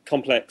very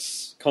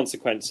complex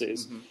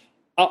consequences. Mm-hmm.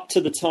 Up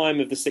to the time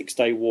of the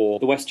Six-Day War,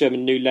 the West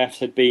German New Left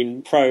had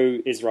been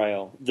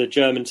pro-Israel. The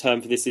German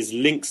term for this is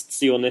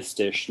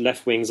linkszionistisch,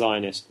 left-wing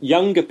Zionist.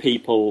 Younger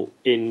people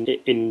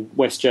in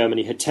West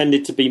Germany had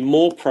tended to be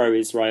more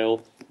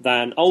pro-Israel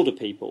than older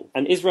people.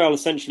 And Israel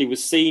essentially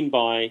was seen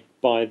by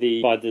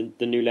the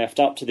New Left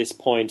up to this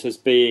point as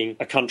being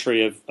a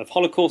country of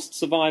Holocaust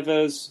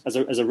survivors, as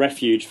a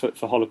refuge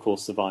for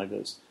Holocaust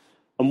survivors.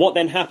 And what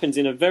then happens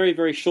in a very,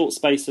 very short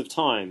space of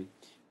time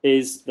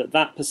is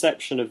that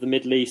perception of the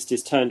Middle East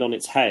is turned on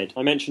its head.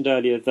 I mentioned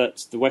earlier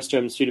that the West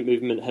German student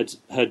movement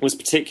was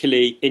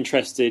particularly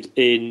interested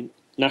in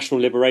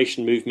national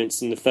liberation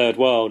movements in the Third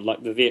World,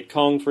 like the Viet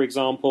Cong, for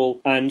example.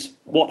 And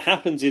what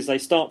happens is they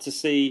start to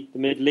see the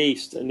Middle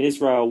East and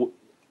Israel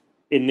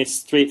in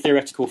this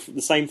the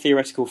same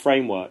theoretical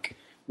framework,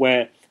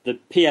 where the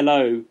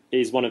PLO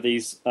is one of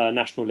these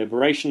national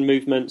liberation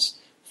movements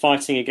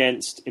fighting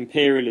against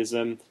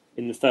imperialism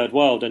in the Third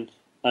World.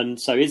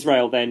 And so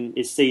Israel then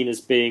is seen as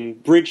being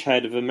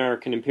bridgehead of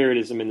American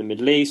imperialism in the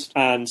Middle East.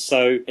 And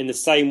so in the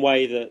same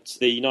way that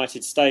the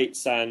United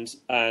States and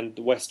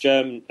West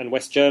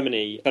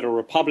Germany, Federal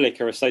Republic,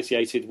 are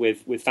associated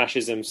with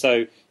fascism,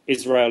 so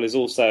Israel is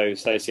also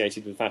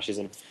associated with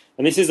fascism.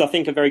 And this is, I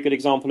think, a very good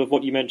example of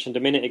what you mentioned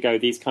a minute ago,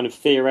 these kind of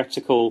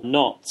theoretical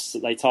knots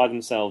that they tie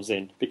themselves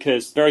in.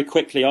 Because very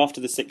quickly after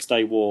the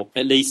Six-Day War,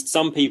 at least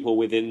some people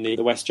within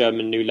the West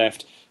German New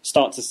Left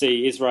start to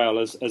see Israel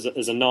as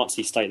a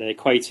Nazi state. They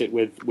equate it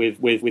with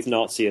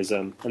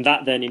Nazism. And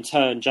that then in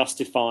turn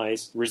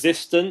justifies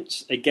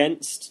resistance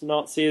against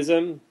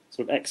Nazism. So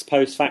sort of ex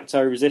post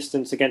facto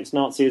resistance against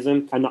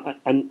Nazism,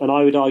 and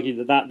I would argue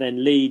that that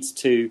then leads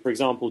to, for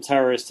example,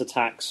 terrorist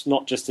attacks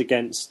not just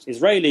against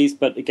Israelis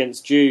but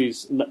against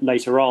Jews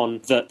later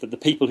on. That the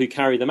people who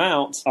carry them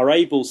out are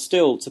able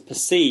still to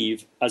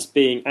perceive as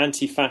being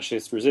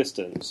anti-fascist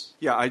resistance.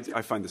 Yeah,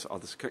 I find all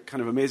this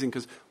kind of amazing,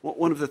 because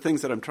one of the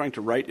things that I'm trying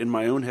to write in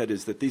my own head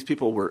is that these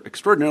people were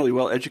extraordinarily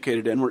well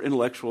educated and were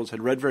intellectuals,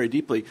 had read very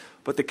deeply,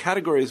 but the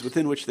categories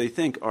within which they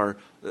think are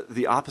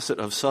the opposite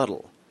of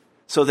subtle.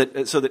 So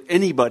that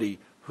anybody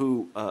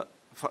who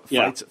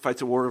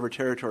fights a war over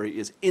territory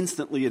is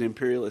instantly an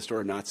imperialist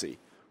or a Nazi,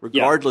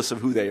 regardless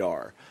of who they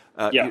are.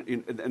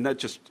 And that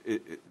just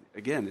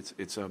again,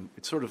 it's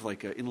sort of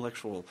like an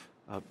intellectual.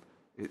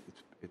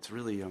 It's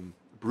really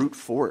brute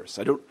force.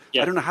 I don't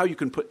know how you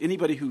can put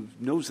anybody who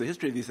knows the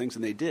history of these things,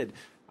 and they did.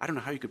 I don't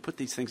know how you could put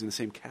these things in the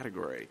same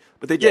category,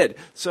 but they did.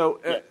 So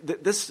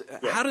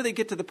how do they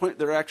get to the point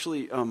they're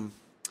actually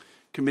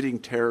committing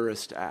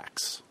terrorist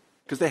acts?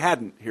 Because they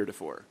hadn't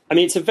heretofore. I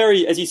mean, it's a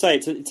very, as you say,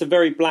 it's a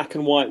very black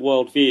and white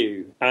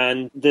worldview,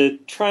 and the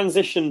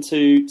transition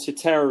to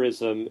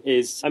terrorism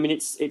is. I mean,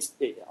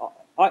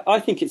 I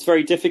think it's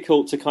very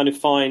difficult to kind of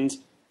find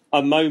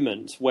a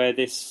moment where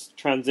this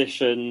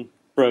transition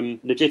from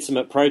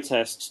legitimate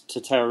protest to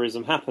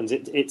terrorism happens.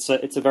 It's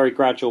a very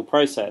gradual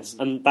process,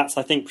 and that's,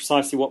 I think,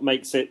 precisely what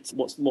makes it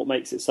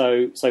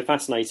so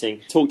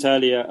fascinating. Talked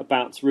earlier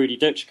about Rudi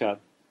Dutschke,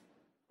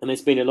 and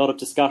there's been a lot of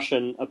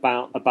discussion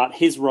about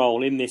his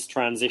role in this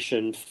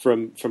transition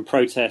from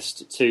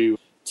protest to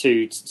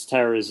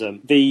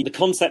terrorism. The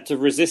concept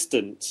of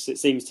resistance, it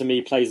seems to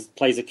me, plays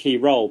a key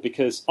role,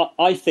 because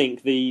I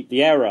think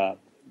the error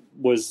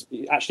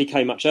actually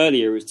came much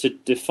earlier, was to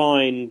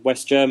define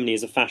West Germany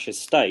as a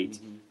fascist state.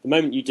 Mm-hmm. The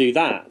moment you do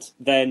that,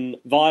 then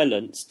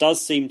violence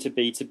does seem to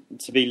be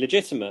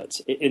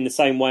legitimate, in the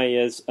same way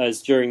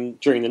as during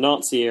the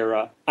Nazi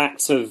era,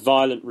 acts of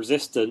violent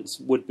resistance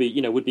would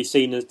be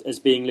seen as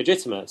being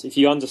legitimate. If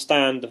you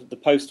understand the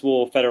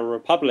post-war Federal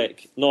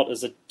Republic not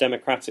as a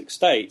democratic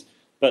state,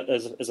 but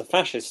as a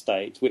fascist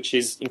state, which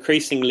is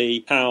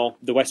increasingly how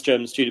the West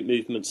German student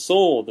movement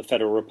saw the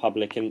Federal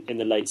Republic in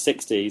the late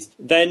 60s,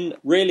 then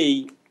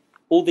really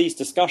all these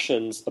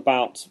discussions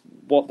about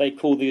what they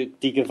call the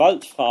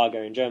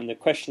Gewaltfrage in German, the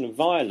question of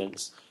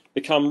violence,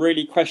 become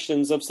really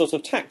questions of sort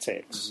of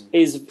tactics.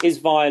 Mm-hmm. Is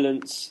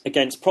violence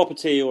against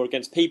property or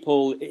against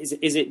people, is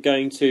it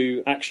going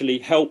to actually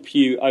help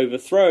you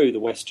overthrow the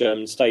West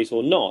German state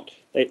or not?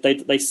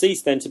 They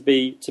cease then to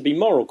be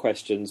moral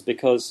questions,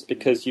 because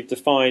you've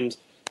defined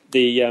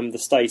the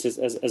state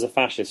as a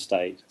fascist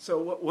state. So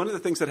one of the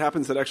things that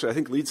happens that actually I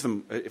think leads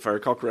them, if I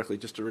recall correctly,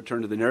 just to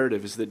return to the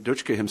narrative, is that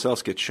Dutschke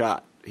himself gets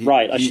shot.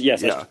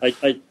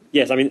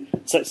 Yes. I mean,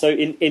 so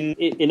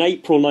in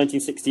April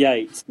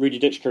 1968, Rudi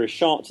Dutschke is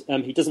shot.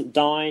 He doesn't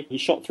die.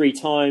 He's shot 3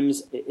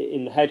 times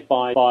in the head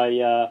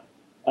by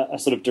a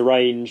sort of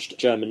deranged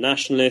German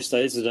nationalist.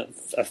 This is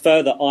a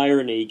further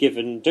irony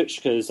given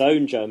Dutschke's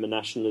own German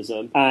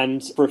nationalism.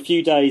 And for a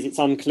few days, it's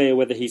unclear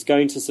whether he's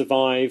going to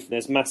survive.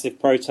 There's massive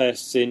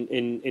protests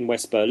in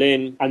West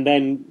Berlin. And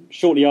then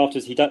shortly after,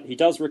 he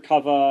does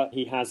recover.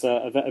 He has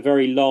a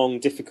very long,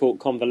 difficult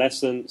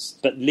convalescence,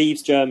 but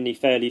leaves Germany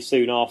fairly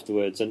soon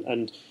afterwards,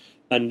 and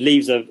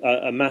leaves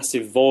a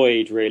massive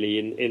void, really,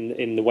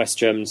 in the West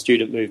German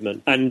student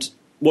movement. And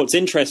what's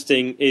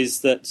interesting is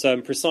that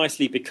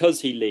precisely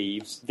because he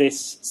leaves,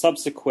 this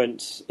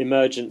subsequent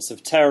emergence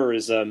of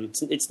terrorism,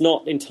 it's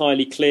not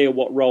entirely clear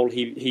what role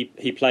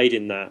he played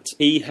in that.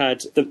 He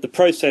had the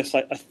process,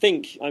 I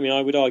think, I mean,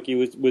 I would argue,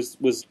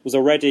 was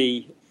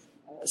already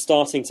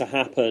starting to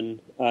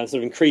happen, sort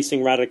of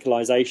increasing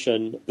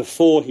radicalisation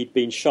before he'd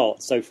been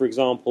shot. So, for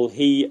example,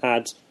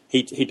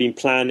 He'd been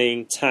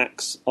planning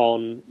attacks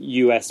on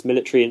US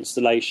military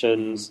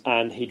installations,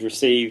 and he'd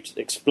received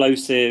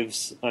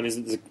explosives. I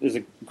mean, there's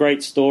a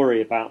great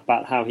story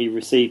about how he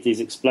received these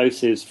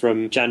explosives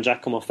from Gian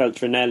Giacomo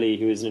Feltrinelli,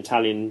 who is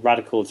an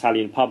radical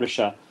Italian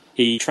publisher.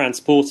 He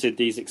transported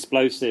these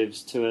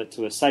explosives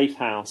to a safe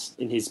house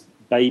in his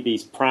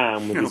baby's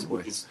pram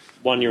with his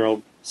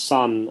 1-year-old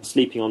son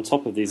sleeping on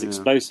top of these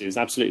explosives.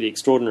 Absolutely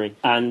extraordinary.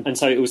 And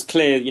so it was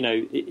clear,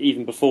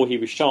 even before he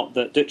was shot,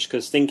 that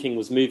Dutschke's thinking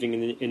was moving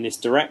in this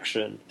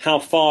direction. How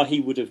far he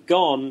would have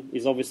gone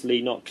is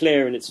obviously not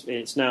clear, and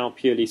it's now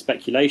purely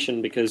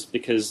speculation, because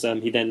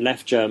he then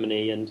left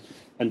Germany,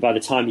 and by the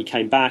time he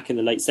came back in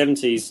the late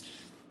 70s,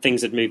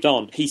 things had moved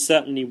on. He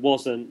certainly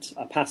wasn't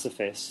a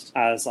pacifist,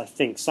 as I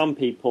think some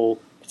people,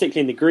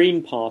 particularly in the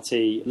Green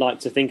Party, like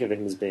to think of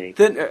him as being.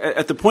 Then,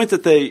 at the point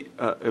that they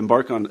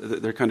embark on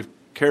their kind of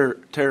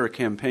terror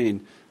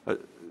campaign,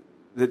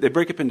 they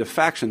break up into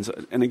factions.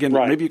 And again,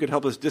 maybe you could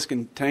help us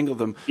disentangle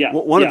them.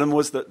 One of them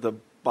was the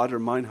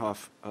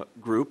Baader-Meinhof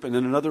group, and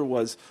then another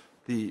was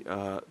the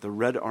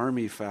Red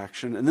Army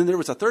faction. And then there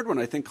was a third one,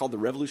 I think, called the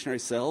Revolutionary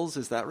Cells.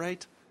 Is that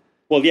right?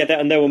 Well, yeah,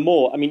 and there were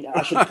more. I mean,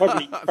 I should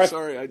probably... I'm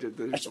sorry,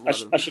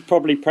 I should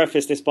probably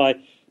preface this by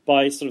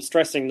sort of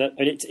stressing that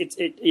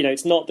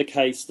it's not the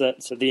case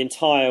that the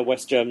entire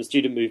West German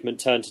student movement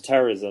turned to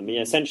terrorism.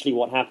 Essentially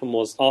what happened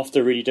was,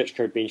 after Rudi Dutschke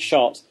had been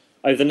shot,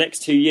 over the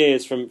next 2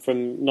 years, from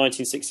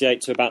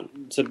 1968 to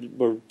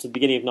the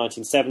beginning of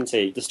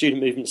 1970, the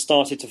student movement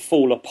started to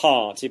fall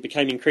apart. It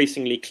became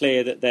increasingly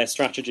clear that their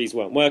strategies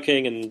weren't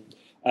working,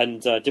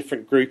 and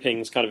different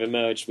groupings kind of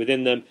emerged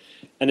within them.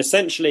 And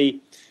essentially,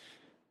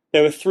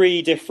 there were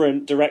three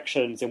different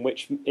directions in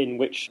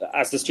which,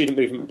 as the student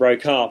movement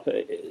broke up,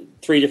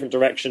 three different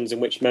directions in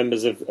which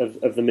members of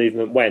the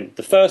movement went.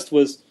 The first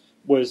was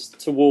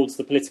towards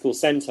the political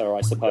centre,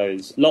 I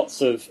suppose.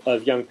 Lots of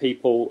young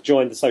people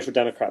joined the Social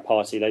Democrat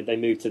Party. They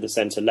moved to the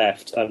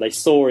centre-left. They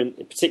saw,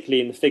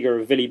 particularly in the figure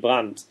of Willy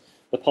Brandt,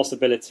 the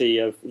possibility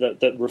of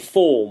that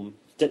reform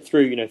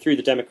through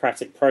the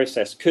democratic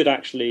process could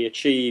actually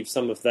achieve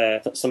some of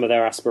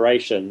their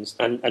aspirations.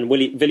 And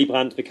Willy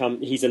Brandt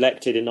he's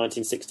elected in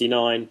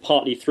 1969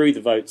 partly through the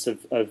votes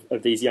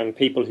of these young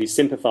people who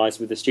sympathised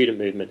with the student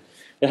movement.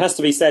 It has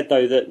to be said,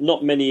 though, that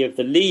not many of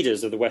the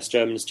leaders of the West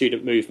German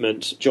student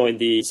movement joined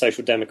the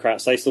Social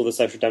Democrats. They saw the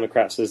Social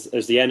Democrats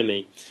as the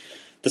enemy.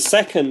 The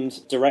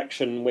second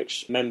direction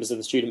which members of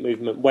the student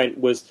movement went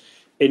was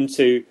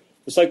into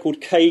the so-called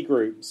K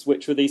groups,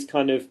 which were these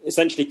kind of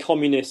essentially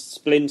communist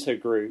splinter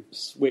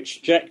groups, which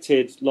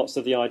rejected lots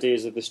of the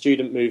ideas of the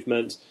student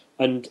movement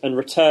and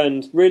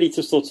returned really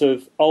to sort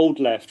of old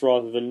left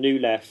rather than new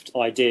left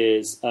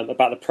ideas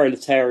about the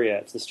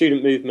proletariat. The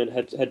student movement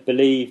had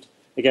believed,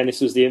 again,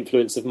 this was the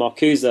influence of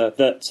Marcuse,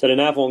 that an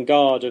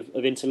avant-garde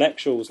of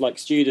intellectuals like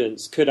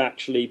students could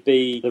actually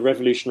be the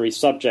revolutionary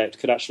subject,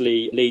 could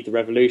actually lead the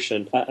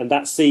revolution. And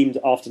that seemed,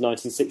 after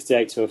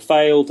 1968, to have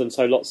failed. And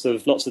so lots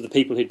of the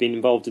people who'd been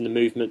involved in the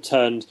movement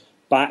turned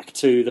back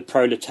to the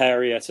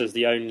proletariat as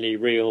the only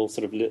real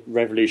sort of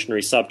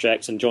revolutionary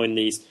subject and joined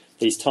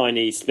these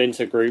tiny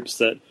splinter groups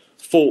that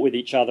fought with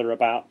each other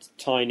about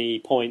tiny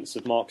points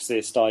of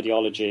Marxist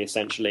ideology,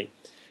 essentially.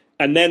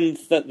 And then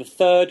the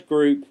third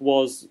group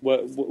were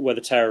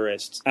the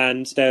terrorists,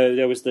 and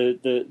there was the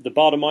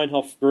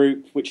Baader-Meinhof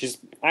group, which is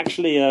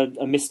actually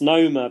a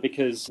misnomer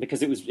because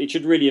it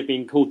should really have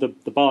been called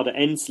the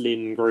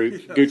Baader-Enslin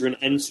group. Yes. Gudrun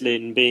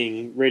Enslin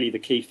being really the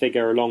key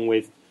figure along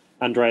with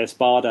Andreas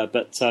Baader,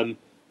 but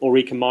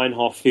Ulrike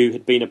Meinhof, who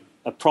had been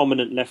a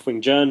prominent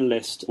left-wing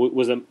journalist,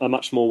 was a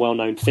much more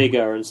well-known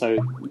figure, and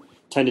so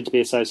tended to be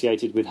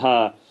associated with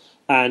her.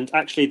 And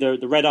actually,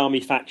 the Red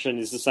Army faction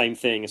is the same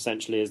thing,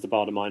 essentially, as the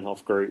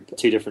Baader-Meinhof group.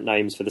 Two different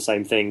names for the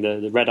same thing.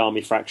 The Red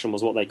Army faction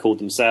was what they called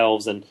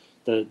themselves, and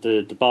the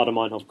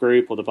Baader-Meinhof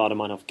group or the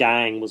Baader-Meinhof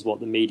gang was what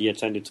the media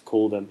tended to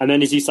call them. And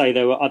then, as you say,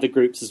 there were other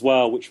groups as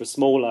well, which were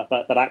smaller,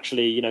 but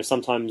actually,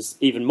 sometimes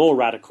even more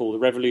radical. The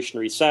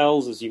revolutionary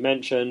cells, as you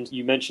mentioned.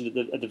 You mentioned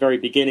at the very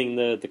beginning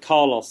the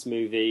Carlos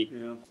movie.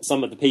 Yeah.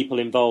 Some of the people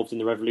involved in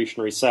the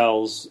revolutionary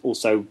cells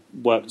also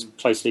worked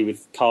closely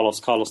with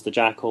Carlos the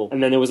Jackal.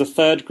 And then there was a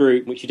third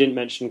group, which you didn't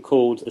mention,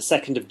 called the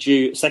Second of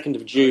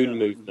June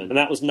movement. And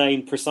that was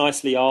named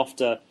precisely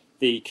after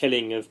the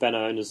killing of Benno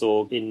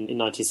Ohnesorg in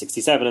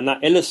 1967, and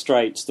that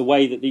illustrates the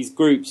way that these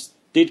groups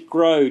did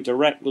grow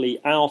directly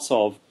out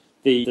of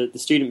the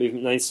student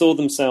movement. They saw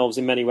themselves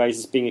in many ways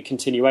as being a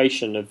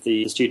continuation of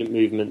the student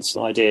movement's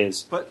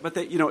ideas. But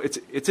they,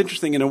 it's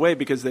interesting in a way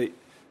because they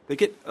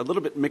get a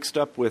little bit mixed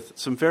up with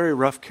some very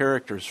rough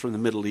characters from the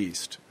Middle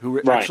East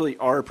who actually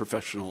are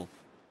professional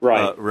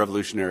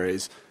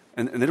revolutionaries,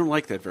 and they don't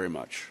like that very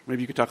much.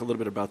 Maybe you could talk a little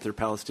bit about their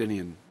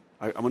Palestinian,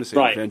 I want to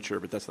say adventure,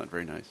 but that's not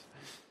very nice.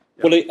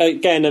 Well,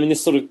 again,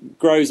 this sort of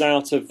grows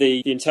out of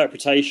the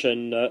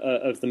interpretation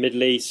of the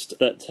Middle East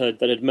that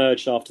had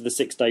emerged after the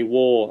Six-Day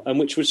War, and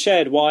which was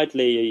shared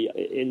widely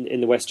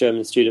in the West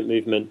German student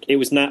movement. It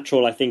was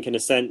natural, I think, in a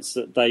sense,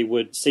 that they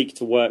would seek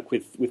to work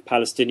with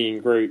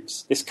Palestinian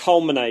groups. This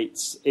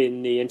culminates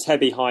in the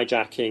Entebbe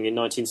hijacking in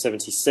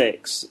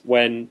 1976,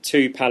 when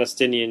two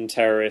Palestinian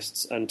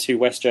terrorists and two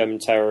West German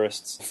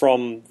terrorists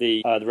from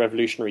the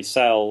revolutionary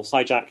cells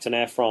hijacked an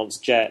Air France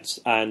jet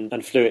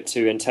and flew it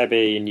to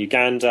Entebbe in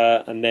Uganda,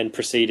 and then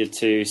proceeded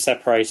to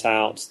separate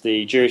out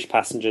the Jewish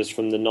passengers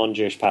from the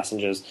non-Jewish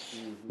passengers.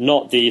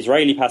 Not the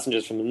Israeli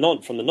passengers from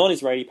the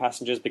non-Israeli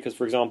passengers, because,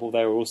 for example,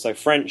 there were also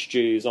French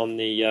Jews on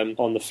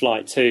the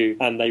flight too,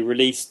 and they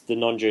released the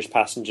non-Jewish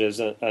passengers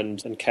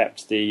and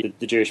kept the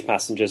Jewish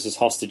passengers as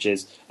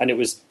hostages. And it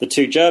was the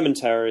two German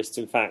terrorists,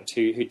 in fact,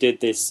 who did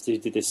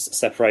this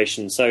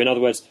separation. So, in other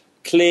words,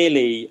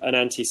 clearly an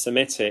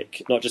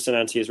anti-Semitic, not just an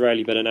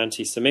anti-Israeli, but an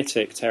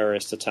anti-Semitic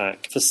terrorist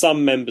attack. For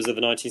some members of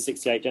the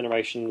 1968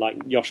 generation, like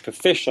Joschka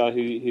Fischer,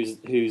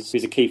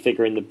 who's a key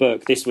figure in the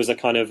book, this was a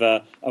kind of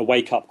a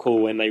wake-up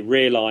call when they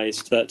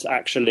realised that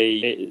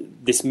actually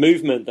this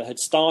movement that had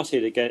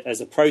started as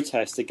a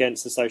protest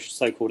against the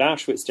so-called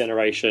Auschwitz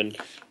generation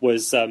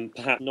was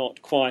perhaps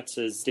not quite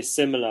as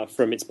dissimilar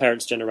from its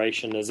parents'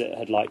 generation as it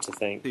had liked to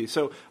think.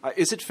 So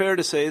is it fair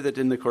to say that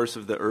in the course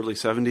of the early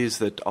 70s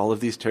that all of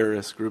these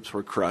terrorist groups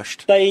were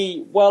crushed?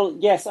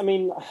 Yes,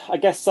 I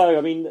guess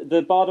so.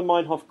 The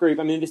Baader-Meinhof group,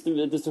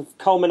 there's a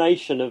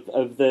culmination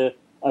of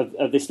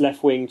this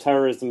left-wing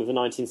terrorism of the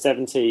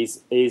 1970s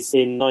is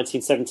in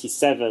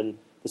 1977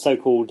 the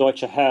so-called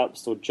Deutsche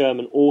Herbst, or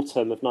German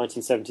Autumn of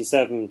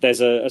 1977,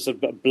 there's a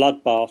sort of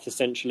bloodbath,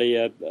 essentially,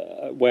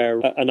 where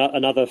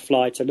another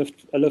flight, a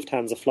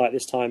Lufthansa flight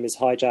this time, is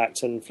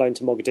hijacked and flown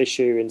to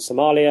Mogadishu in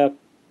Somalia.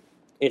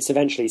 It's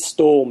eventually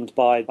stormed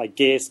by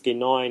GIRS-G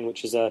 9,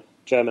 which is a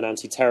German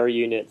anti-terror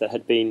unit that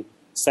had been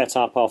set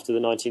up after the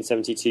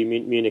 1972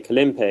 Munich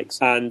Olympics.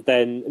 And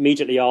then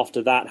immediately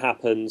after that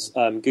happens,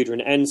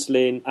 Gudrun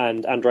Ensslin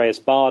and Andreas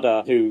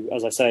Baader, who,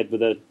 as I said, were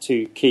the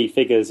two key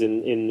figures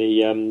in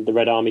the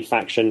Red Army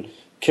faction,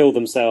 kill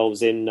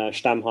themselves in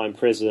Stammheim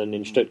prison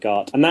in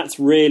Stuttgart. And that's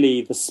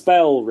really the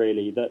spell,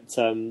 really, that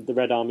the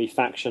Red Army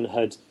faction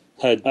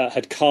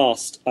had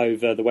cast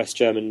over the West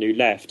German New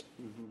Left.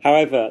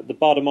 However, the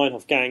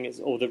Baader-Meinhof gang,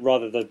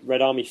 the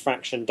Red Army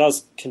faction,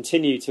 does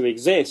continue to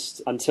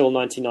exist until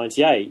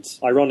 1998.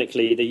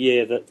 Ironically, the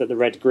year that the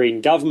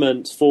Red-Green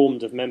government,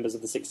 formed of members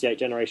of the 68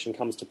 generation,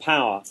 comes to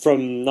power.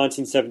 From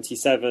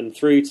 1977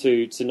 through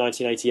to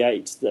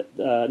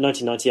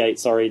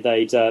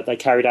 1998, they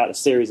carried out a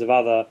series of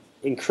other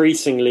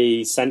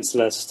increasingly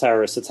senseless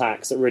terrorist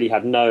attacks that really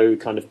had no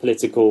kind of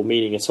political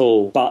meaning at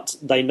all. But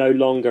they no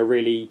longer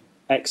really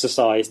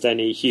exercised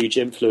any huge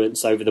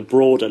influence over the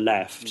broader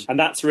left. And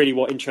that's really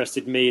what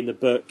interested me in the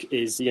book.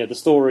 Is the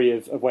story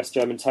of West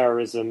German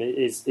terrorism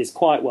is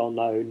quite well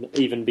known,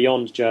 even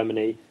beyond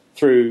Germany,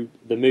 through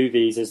the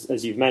movies,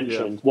 as you've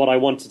mentioned. Yeah. What I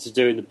wanted to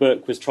do in the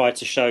book was try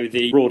to show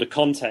the broader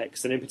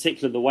context, and in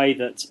particular the way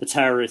that the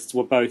terrorists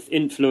were both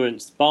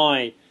influenced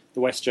by the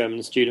West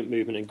German student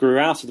movement and grew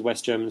out of the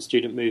West German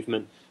student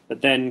movement,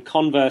 but then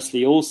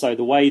conversely also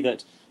the way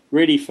that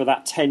really for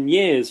that 10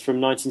 years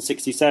from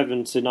 1967 to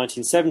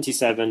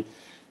 1977,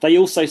 they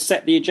also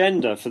set the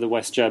agenda for the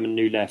West German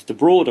New Left, the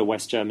broader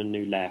West German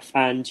New Left,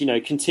 and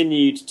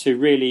continued to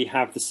really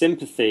have the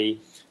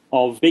sympathy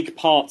of big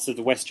parts of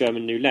the West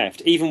German New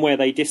Left, even where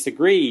they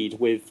disagreed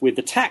with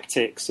the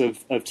tactics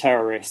of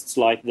terrorists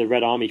like the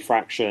Red Army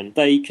faction.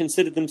 They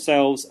considered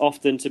themselves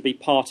often to be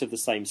part of the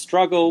same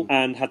struggle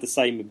and had the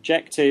same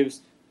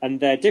objectives. And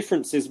their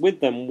differences with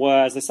them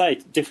were, as I say,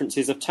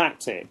 differences of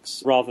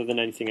tactics rather than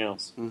anything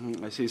else.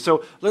 I see.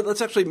 So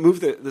let's actually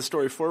move the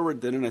story forward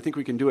then, and I think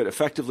we can do it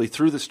effectively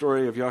through the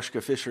story of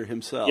Joschka Fischer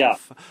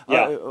himself.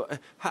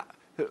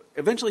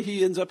 Eventually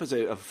he ends up as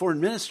a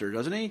foreign minister,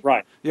 doesn't he?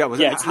 Right.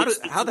 Yeah.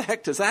 How the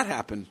heck does that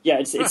happen? Yeah,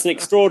 it's an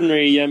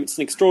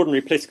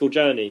extraordinary political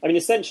journey. I mean,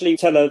 essentially,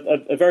 tell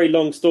a very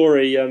long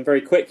story very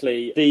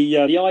quickly.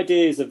 The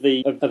ideas of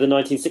the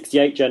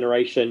 1968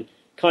 generation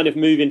kind of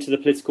move into the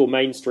political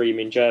mainstream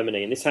in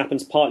Germany. And this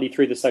happens partly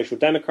through the Social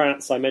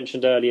Democrats. I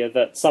mentioned earlier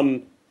that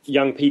some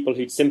young people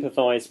who'd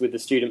sympathised with the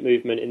student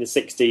movement in the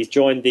 60s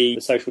joined the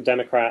Social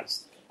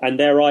Democrats, and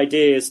their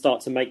ideas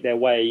start to make their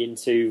way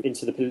into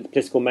the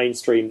political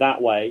mainstream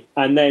that way.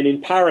 And then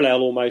in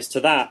parallel almost to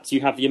that,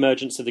 you have the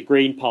emergence of the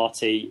Green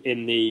Party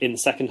in the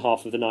second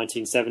half of the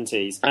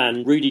 1970s.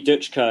 And Rudi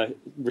Dutschke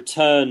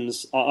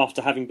returns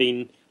after having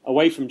been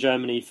away from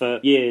Germany for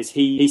years.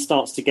 He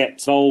starts to get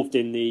involved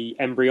in the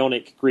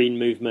embryonic green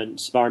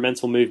movement,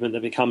 environmental movement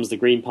that becomes the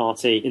Green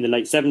Party in the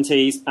late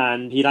 70s,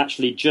 and he'd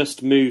actually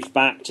just moved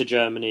back to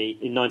Germany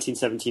in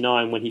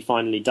 1979 when he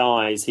finally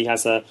dies. He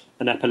has an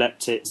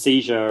epileptic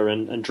seizure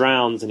and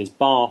drowns in his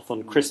bath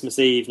on Christmas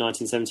Eve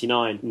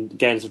 1979. And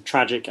again, it's a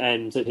tragic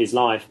end to his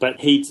life. But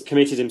he'd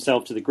committed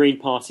himself to the Green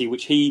Party,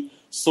 which he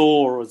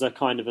saw as a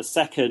kind of a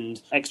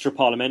second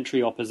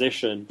extra-parliamentary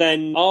opposition.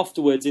 Then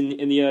afterwards, in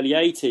the early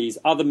 80s,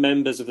 other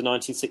members of the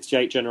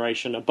 1968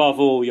 generation, above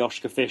all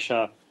Joschka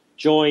Fischer,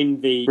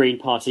 joined the Green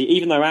Party,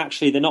 even though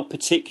actually they're not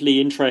particularly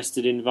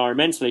interested in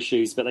environmental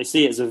issues, but they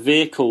see it as a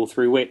vehicle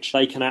through which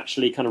they can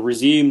actually kind of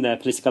resume their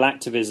political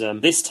activism,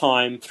 this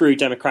time through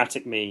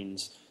democratic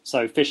means.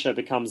 So Fischer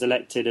becomes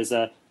elected as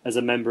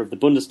a member of the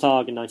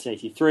Bundestag in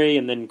 1983,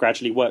 and then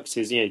gradually works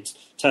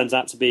turns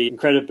out to be an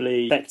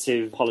incredibly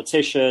effective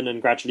politician,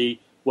 and gradually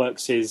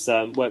works his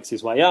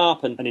way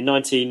up. And in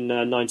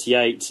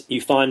 1998,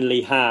 you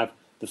finally have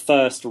the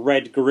first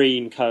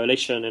red-green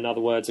coalition, in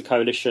other words, a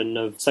coalition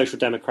of Social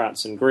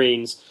Democrats and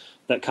Greens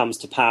that comes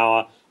to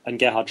power, and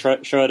Gerhard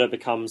Schröder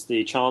becomes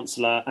the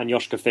Chancellor, and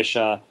Joschka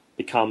Fischer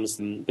becomes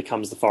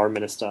the Foreign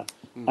Minister.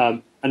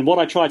 And what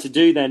I try to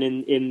do then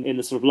in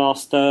the sort of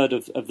last third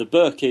of the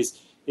book is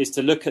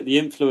to look at the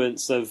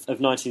influence of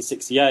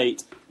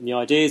 1968 and the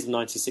ideas of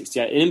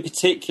 1968, and in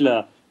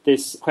particular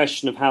this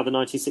question of how the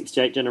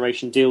 1968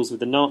 generation deals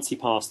with the Nazi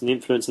past and the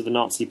influence of the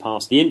Nazi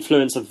past, the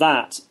influence of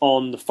that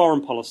on the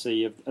foreign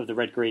policy of the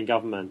Red-Green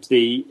government.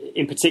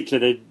 In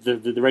particular,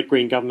 the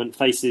Red-Green government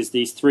faces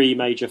these three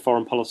major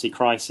foreign policy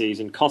crises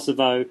in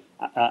Kosovo,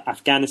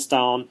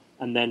 Afghanistan,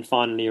 and then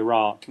finally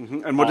Iraq.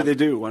 And what do they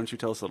do? Why don't you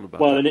tell us a little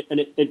about that? And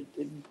it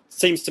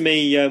seems to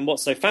me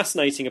what's so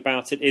fascinating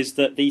about it is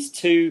that these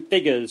two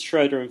figures,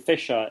 Schröder and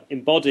Fischer,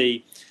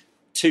 embody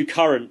two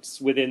currents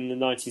within the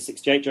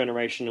 1968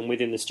 generation and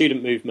within the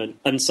student movement.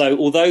 And so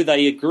although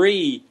they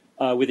agree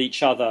with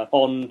each other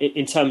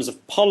in terms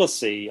of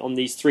policy on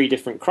these three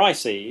different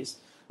crises,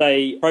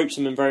 They approach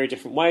them in very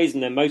different ways,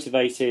 and they're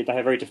motivated. They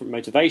have very different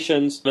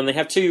motivations, and they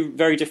have two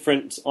very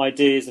different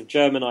ideas of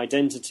German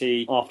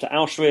identity after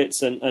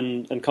Auschwitz,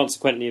 and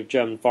consequently of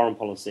German foreign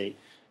policy.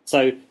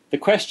 So the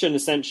question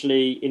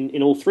essentially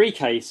in all three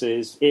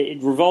cases,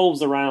 it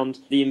revolves around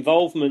the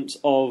involvement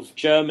of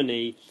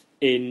Germany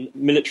in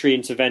military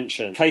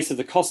intervention. In the case of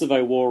the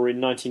Kosovo War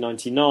in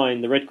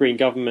 1999, the Red-Green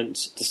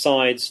government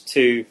decides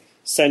to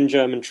send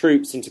German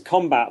troops into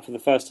combat for the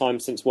first time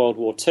since World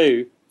War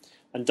II,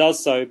 and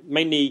does so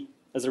mainly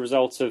as a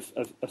result of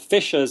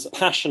Fischer's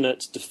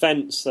passionate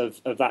defence of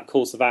that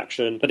course of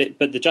action. But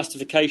the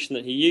justification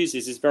that he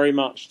uses is very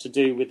much to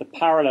do with the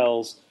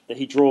parallels that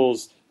he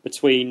draws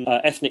between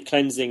ethnic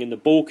cleansing in the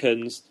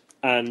Balkans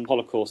and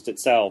Holocaust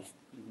itself.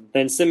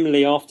 Then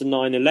similarly, after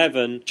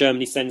 9/11,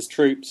 Germany sends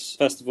troops,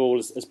 first of all,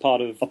 as part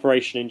of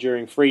Operation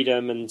Enduring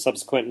Freedom, and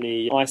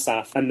subsequently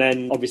ISAF. And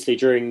then, obviously,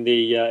 during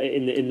the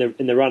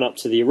in the run up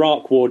to the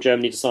Iraq War,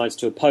 Germany decides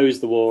to oppose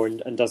the war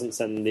and doesn't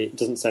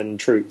send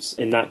troops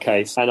in that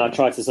case. And I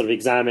try to sort of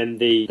examine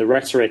the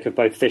rhetoric of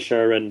both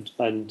Fischer and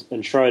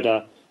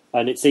Schroeder.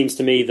 And it seems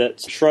to me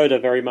that Schroeder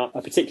very much,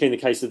 particularly in the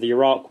case of the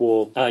Iraq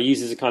War,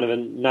 uses a kind of a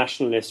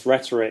nationalist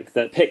rhetoric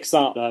that picks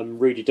up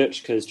Rudi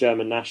Dutschke's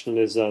German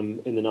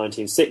nationalism in the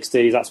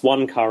 1960s. That's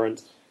one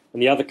current.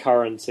 And the other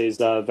current is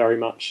very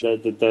much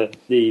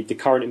the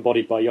current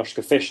embodied by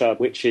Joschka Fischer,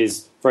 which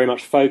is very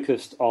much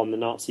focused on the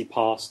Nazi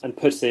past and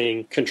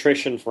putting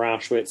contrition for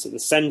Auschwitz at the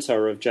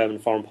centre of German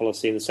foreign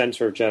policy and the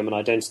centre of German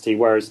identity,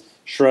 whereas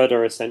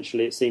Schroeder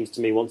essentially, it seems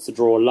to me, wants to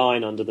draw a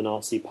line under the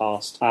Nazi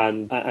past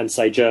and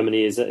say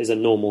Germany is a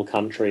normal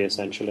country,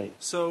 essentially.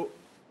 So,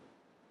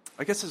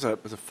 I guess as a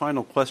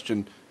final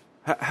question,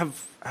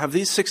 have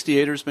these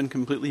 68ers been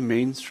completely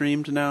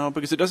mainstreamed now?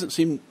 Because it doesn't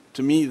seem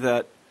to me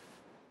that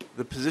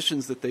the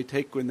positions that they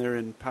take when they're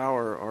in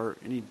power are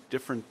any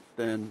different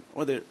than,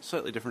 or they're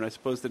slightly different, I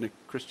suppose, than a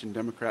Christian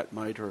Democrat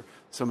might or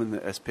some in the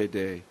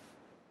SPD.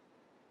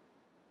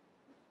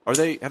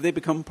 Have they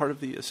become part of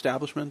the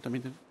establishment? I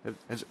mean,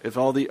 have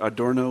all the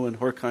Adorno and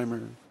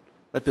Horkheimer,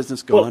 that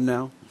business on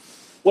now?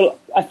 Well,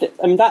 I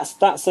mean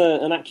that's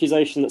an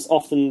accusation that's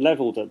often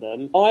levelled at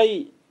them.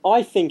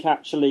 I think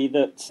actually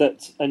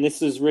that, and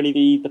this is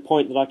really the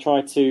point that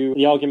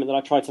the argument that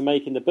I try to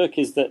make in the book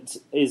is that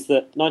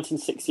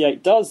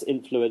 1968 does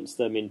influence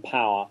them in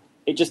power.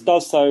 It just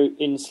does so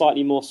in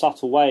slightly more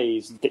subtle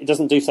ways. It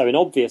doesn't do so in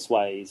obvious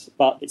ways,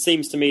 but it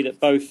seems to me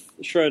that both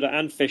Schroeder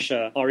and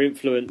Fischer are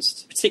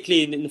influenced,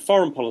 particularly in the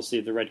foreign policy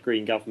of the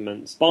Red-Green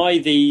government, by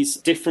these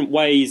different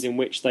ways in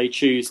which they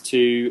choose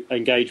to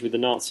engage with the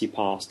Nazi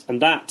past.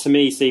 And that, to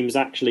me, seems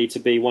actually to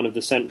be one of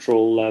the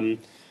central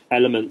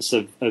elements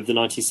of the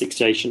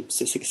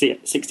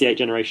 1968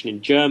 generation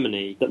in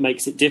Germany that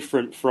makes it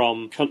different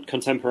from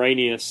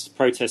contemporaneous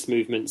protest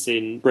movements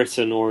in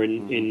Britain or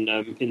in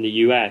the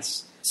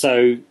US.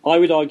 So I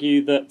would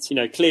argue that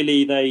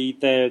clearly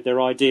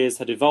their ideas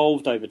had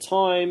evolved over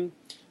time,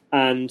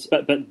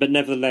 but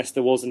nevertheless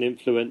there was an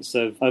influence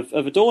of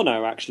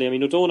Adorno. Actually, I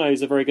mean Adorno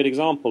is a very good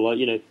example.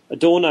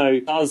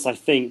 Adorno does, I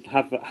think,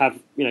 have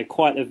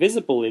quite a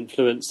visible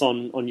influence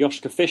on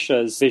Joschka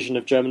Fischer's vision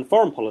of German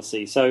foreign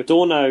policy. So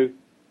Adorno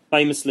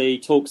famously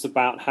talks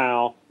about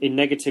how, in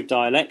Negative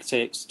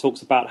Dialectics,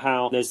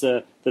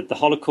 that the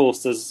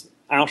Holocaust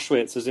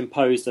Auschwitz has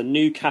imposed a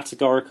new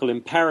categorical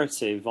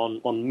imperative on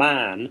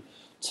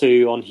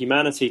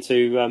humanity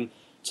to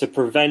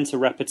prevent a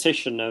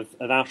repetition of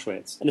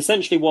Auschwitz. And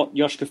essentially what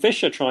Joschka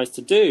Fischer tries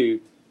to do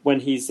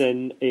when he's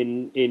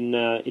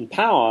in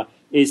power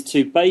is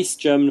to base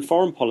German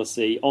foreign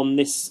policy on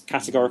this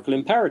categorical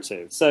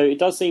imperative. So it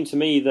does seem to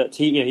me that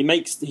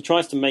he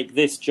tries to make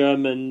this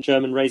German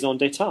raison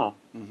d'etat.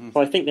 Mm-hmm.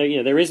 So I think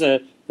there is a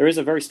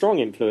very strong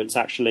influence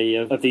actually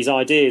of these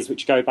ideas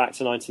which go back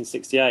to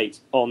 1968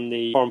 on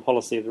the foreign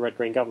policy of the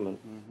Red-Green government.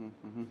 Mm-hmm,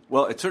 mm-hmm.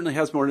 Well, it certainly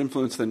has more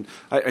influence than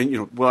I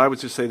would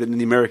just say that in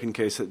the American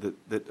case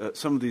that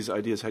some of these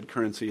ideas had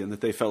currency and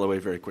that they fell away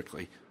very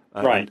quickly.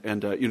 Right.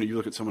 And you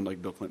look at someone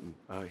like Bill Clinton.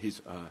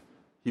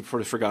 He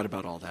sort of forgot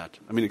about all that.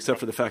 I mean, except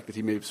for the fact that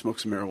he may have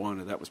smoked some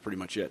marijuana. That was pretty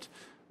much it.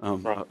 The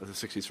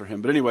 60s for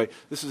him. But anyway,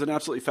 this is an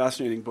absolutely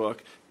fascinating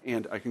book,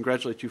 and I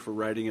congratulate you for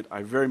writing it.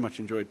 I very much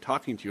enjoyed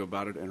talking to you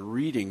about it and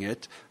reading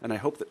it, and I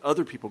hope that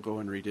other people go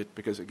and read it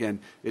because, again,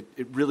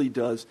 it really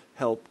does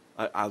help.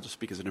 I'll just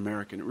speak as an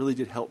American. It really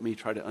did help me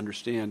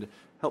understand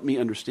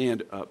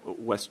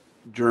West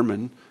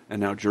German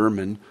and now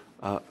German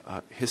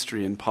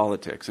history and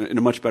politics in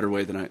a much better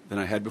way than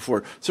I had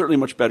before. Certainly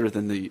much better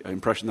than the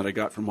impression that I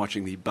got from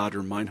watching the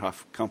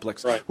Baader-Meinhof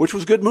complex, which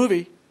was a good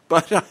movie.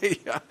 But I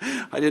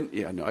didn't.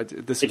 Yeah, no.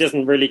 It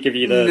doesn't really give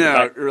you the.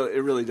 No,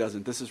 it really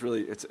doesn't. This is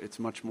really. It's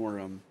much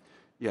more.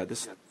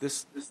 It's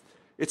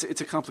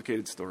a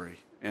complicated story.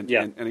 And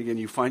again,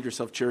 you find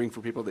yourself cheering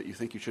for people that you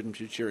think you shouldn't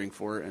be cheering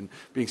for, and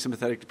being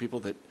sympathetic to people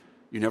that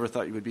you never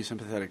thought you would be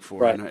sympathetic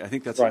for. Right. And I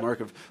think that's a mark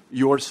of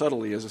your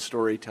subtlety as a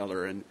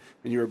storeteller and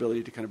your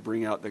ability to kind of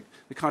bring out the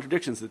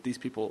contradictions that these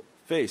people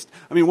faced.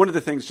 I mean, one of the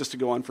things, just to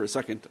go on for a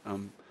second,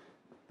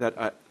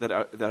 that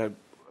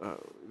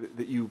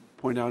you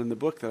point out in the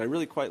book that I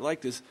really quite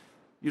liked is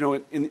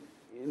in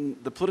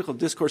the political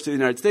discourse of the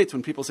United States,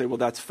 when people say, well,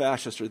 that's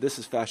fascist, or this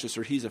is fascist,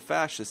 or he's a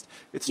fascist,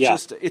 it's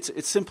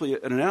it's simply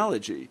an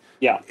analogy.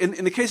 Yeah.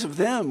 In the case of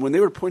them, when they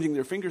were pointing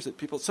their fingers at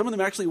people, some of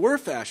them actually were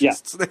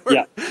fascists. Yeah. They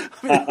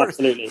were,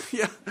 Absolutely.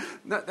 Yeah.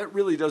 That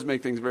really does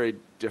make things very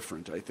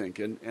different, I think,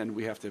 and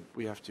we have to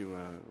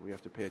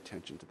pay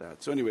attention to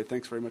that. So anyway,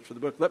 thanks very much for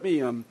the book. Let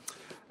me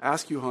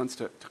ask you, Hans,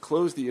 to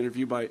close the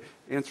interview by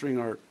answering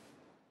our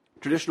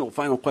traditional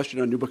final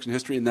question on New Books in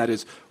History, and that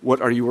is,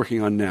 what are you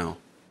working on now?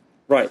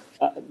 Right.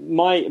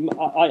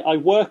 I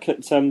work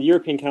at the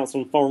European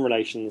Council on Foreign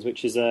Relations,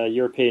 which is a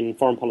European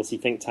foreign policy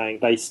think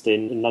tank based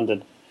in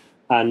London.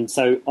 And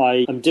so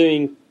I am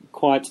doing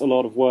quite a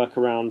lot of work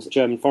around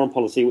German foreign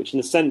policy, which in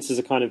a sense is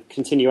a kind of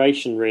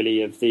continuation,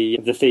 really, of the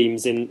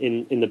themes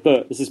in the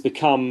book. This has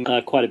become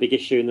quite a big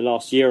issue in the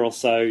last year or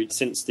so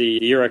since the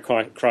Euro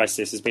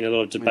crisis. There's been a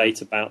lot of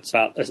debate about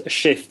a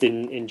shift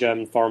in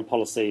German foreign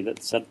policy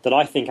that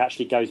I think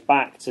actually goes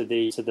back to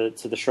the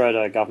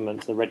Schröder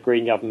government, the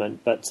Red-Green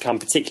government, but become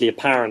particularly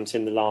apparent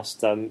in the last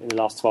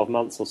 12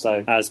 months or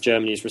so as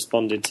Germany has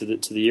responded to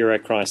the Euro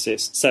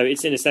crisis. So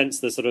it's in a sense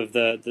the sort of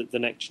the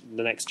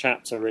next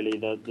chapter, really,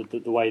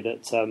 the way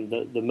that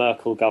the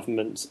Merkel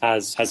government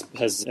has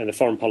and the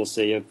foreign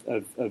policy of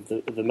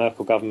the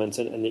Merkel government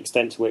and the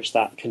extent to which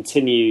that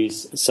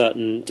continues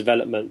certain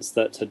developments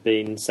that had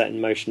been set in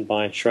motion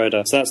by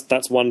Schröder. So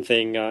that's one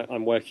thing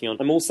I'm working on.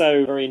 I'm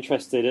also very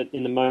interested at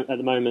the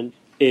moment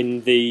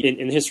in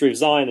the history of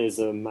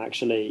Zionism,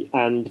 actually,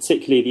 and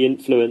particularly the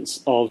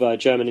influence of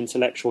German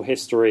intellectual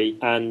history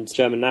and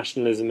German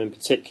nationalism in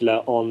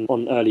particular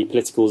on early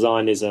political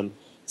Zionism.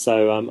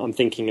 So I'm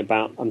thinking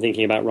about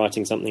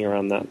writing something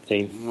around that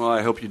theme. Well,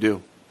 I hope you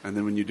do. And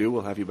then when you do,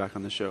 we'll have you back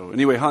on the show.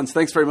 Anyway, Hans,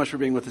 thanks very much for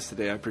being with us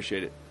today. I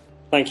appreciate it.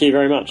 Thank you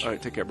very much. All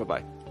right, take care.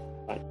 Bye-bye.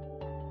 Bye.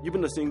 You've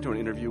been listening to an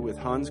interview with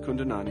Hans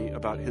Kundnani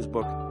about his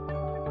book,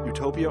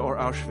 Utopia or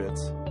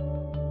Auschwitz,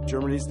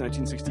 Germany's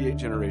 1968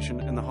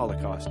 Generation and the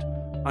Holocaust.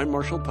 I'm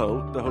Marshall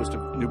Poe, the host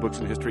of New Books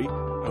in History.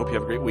 I hope you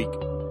have a great week.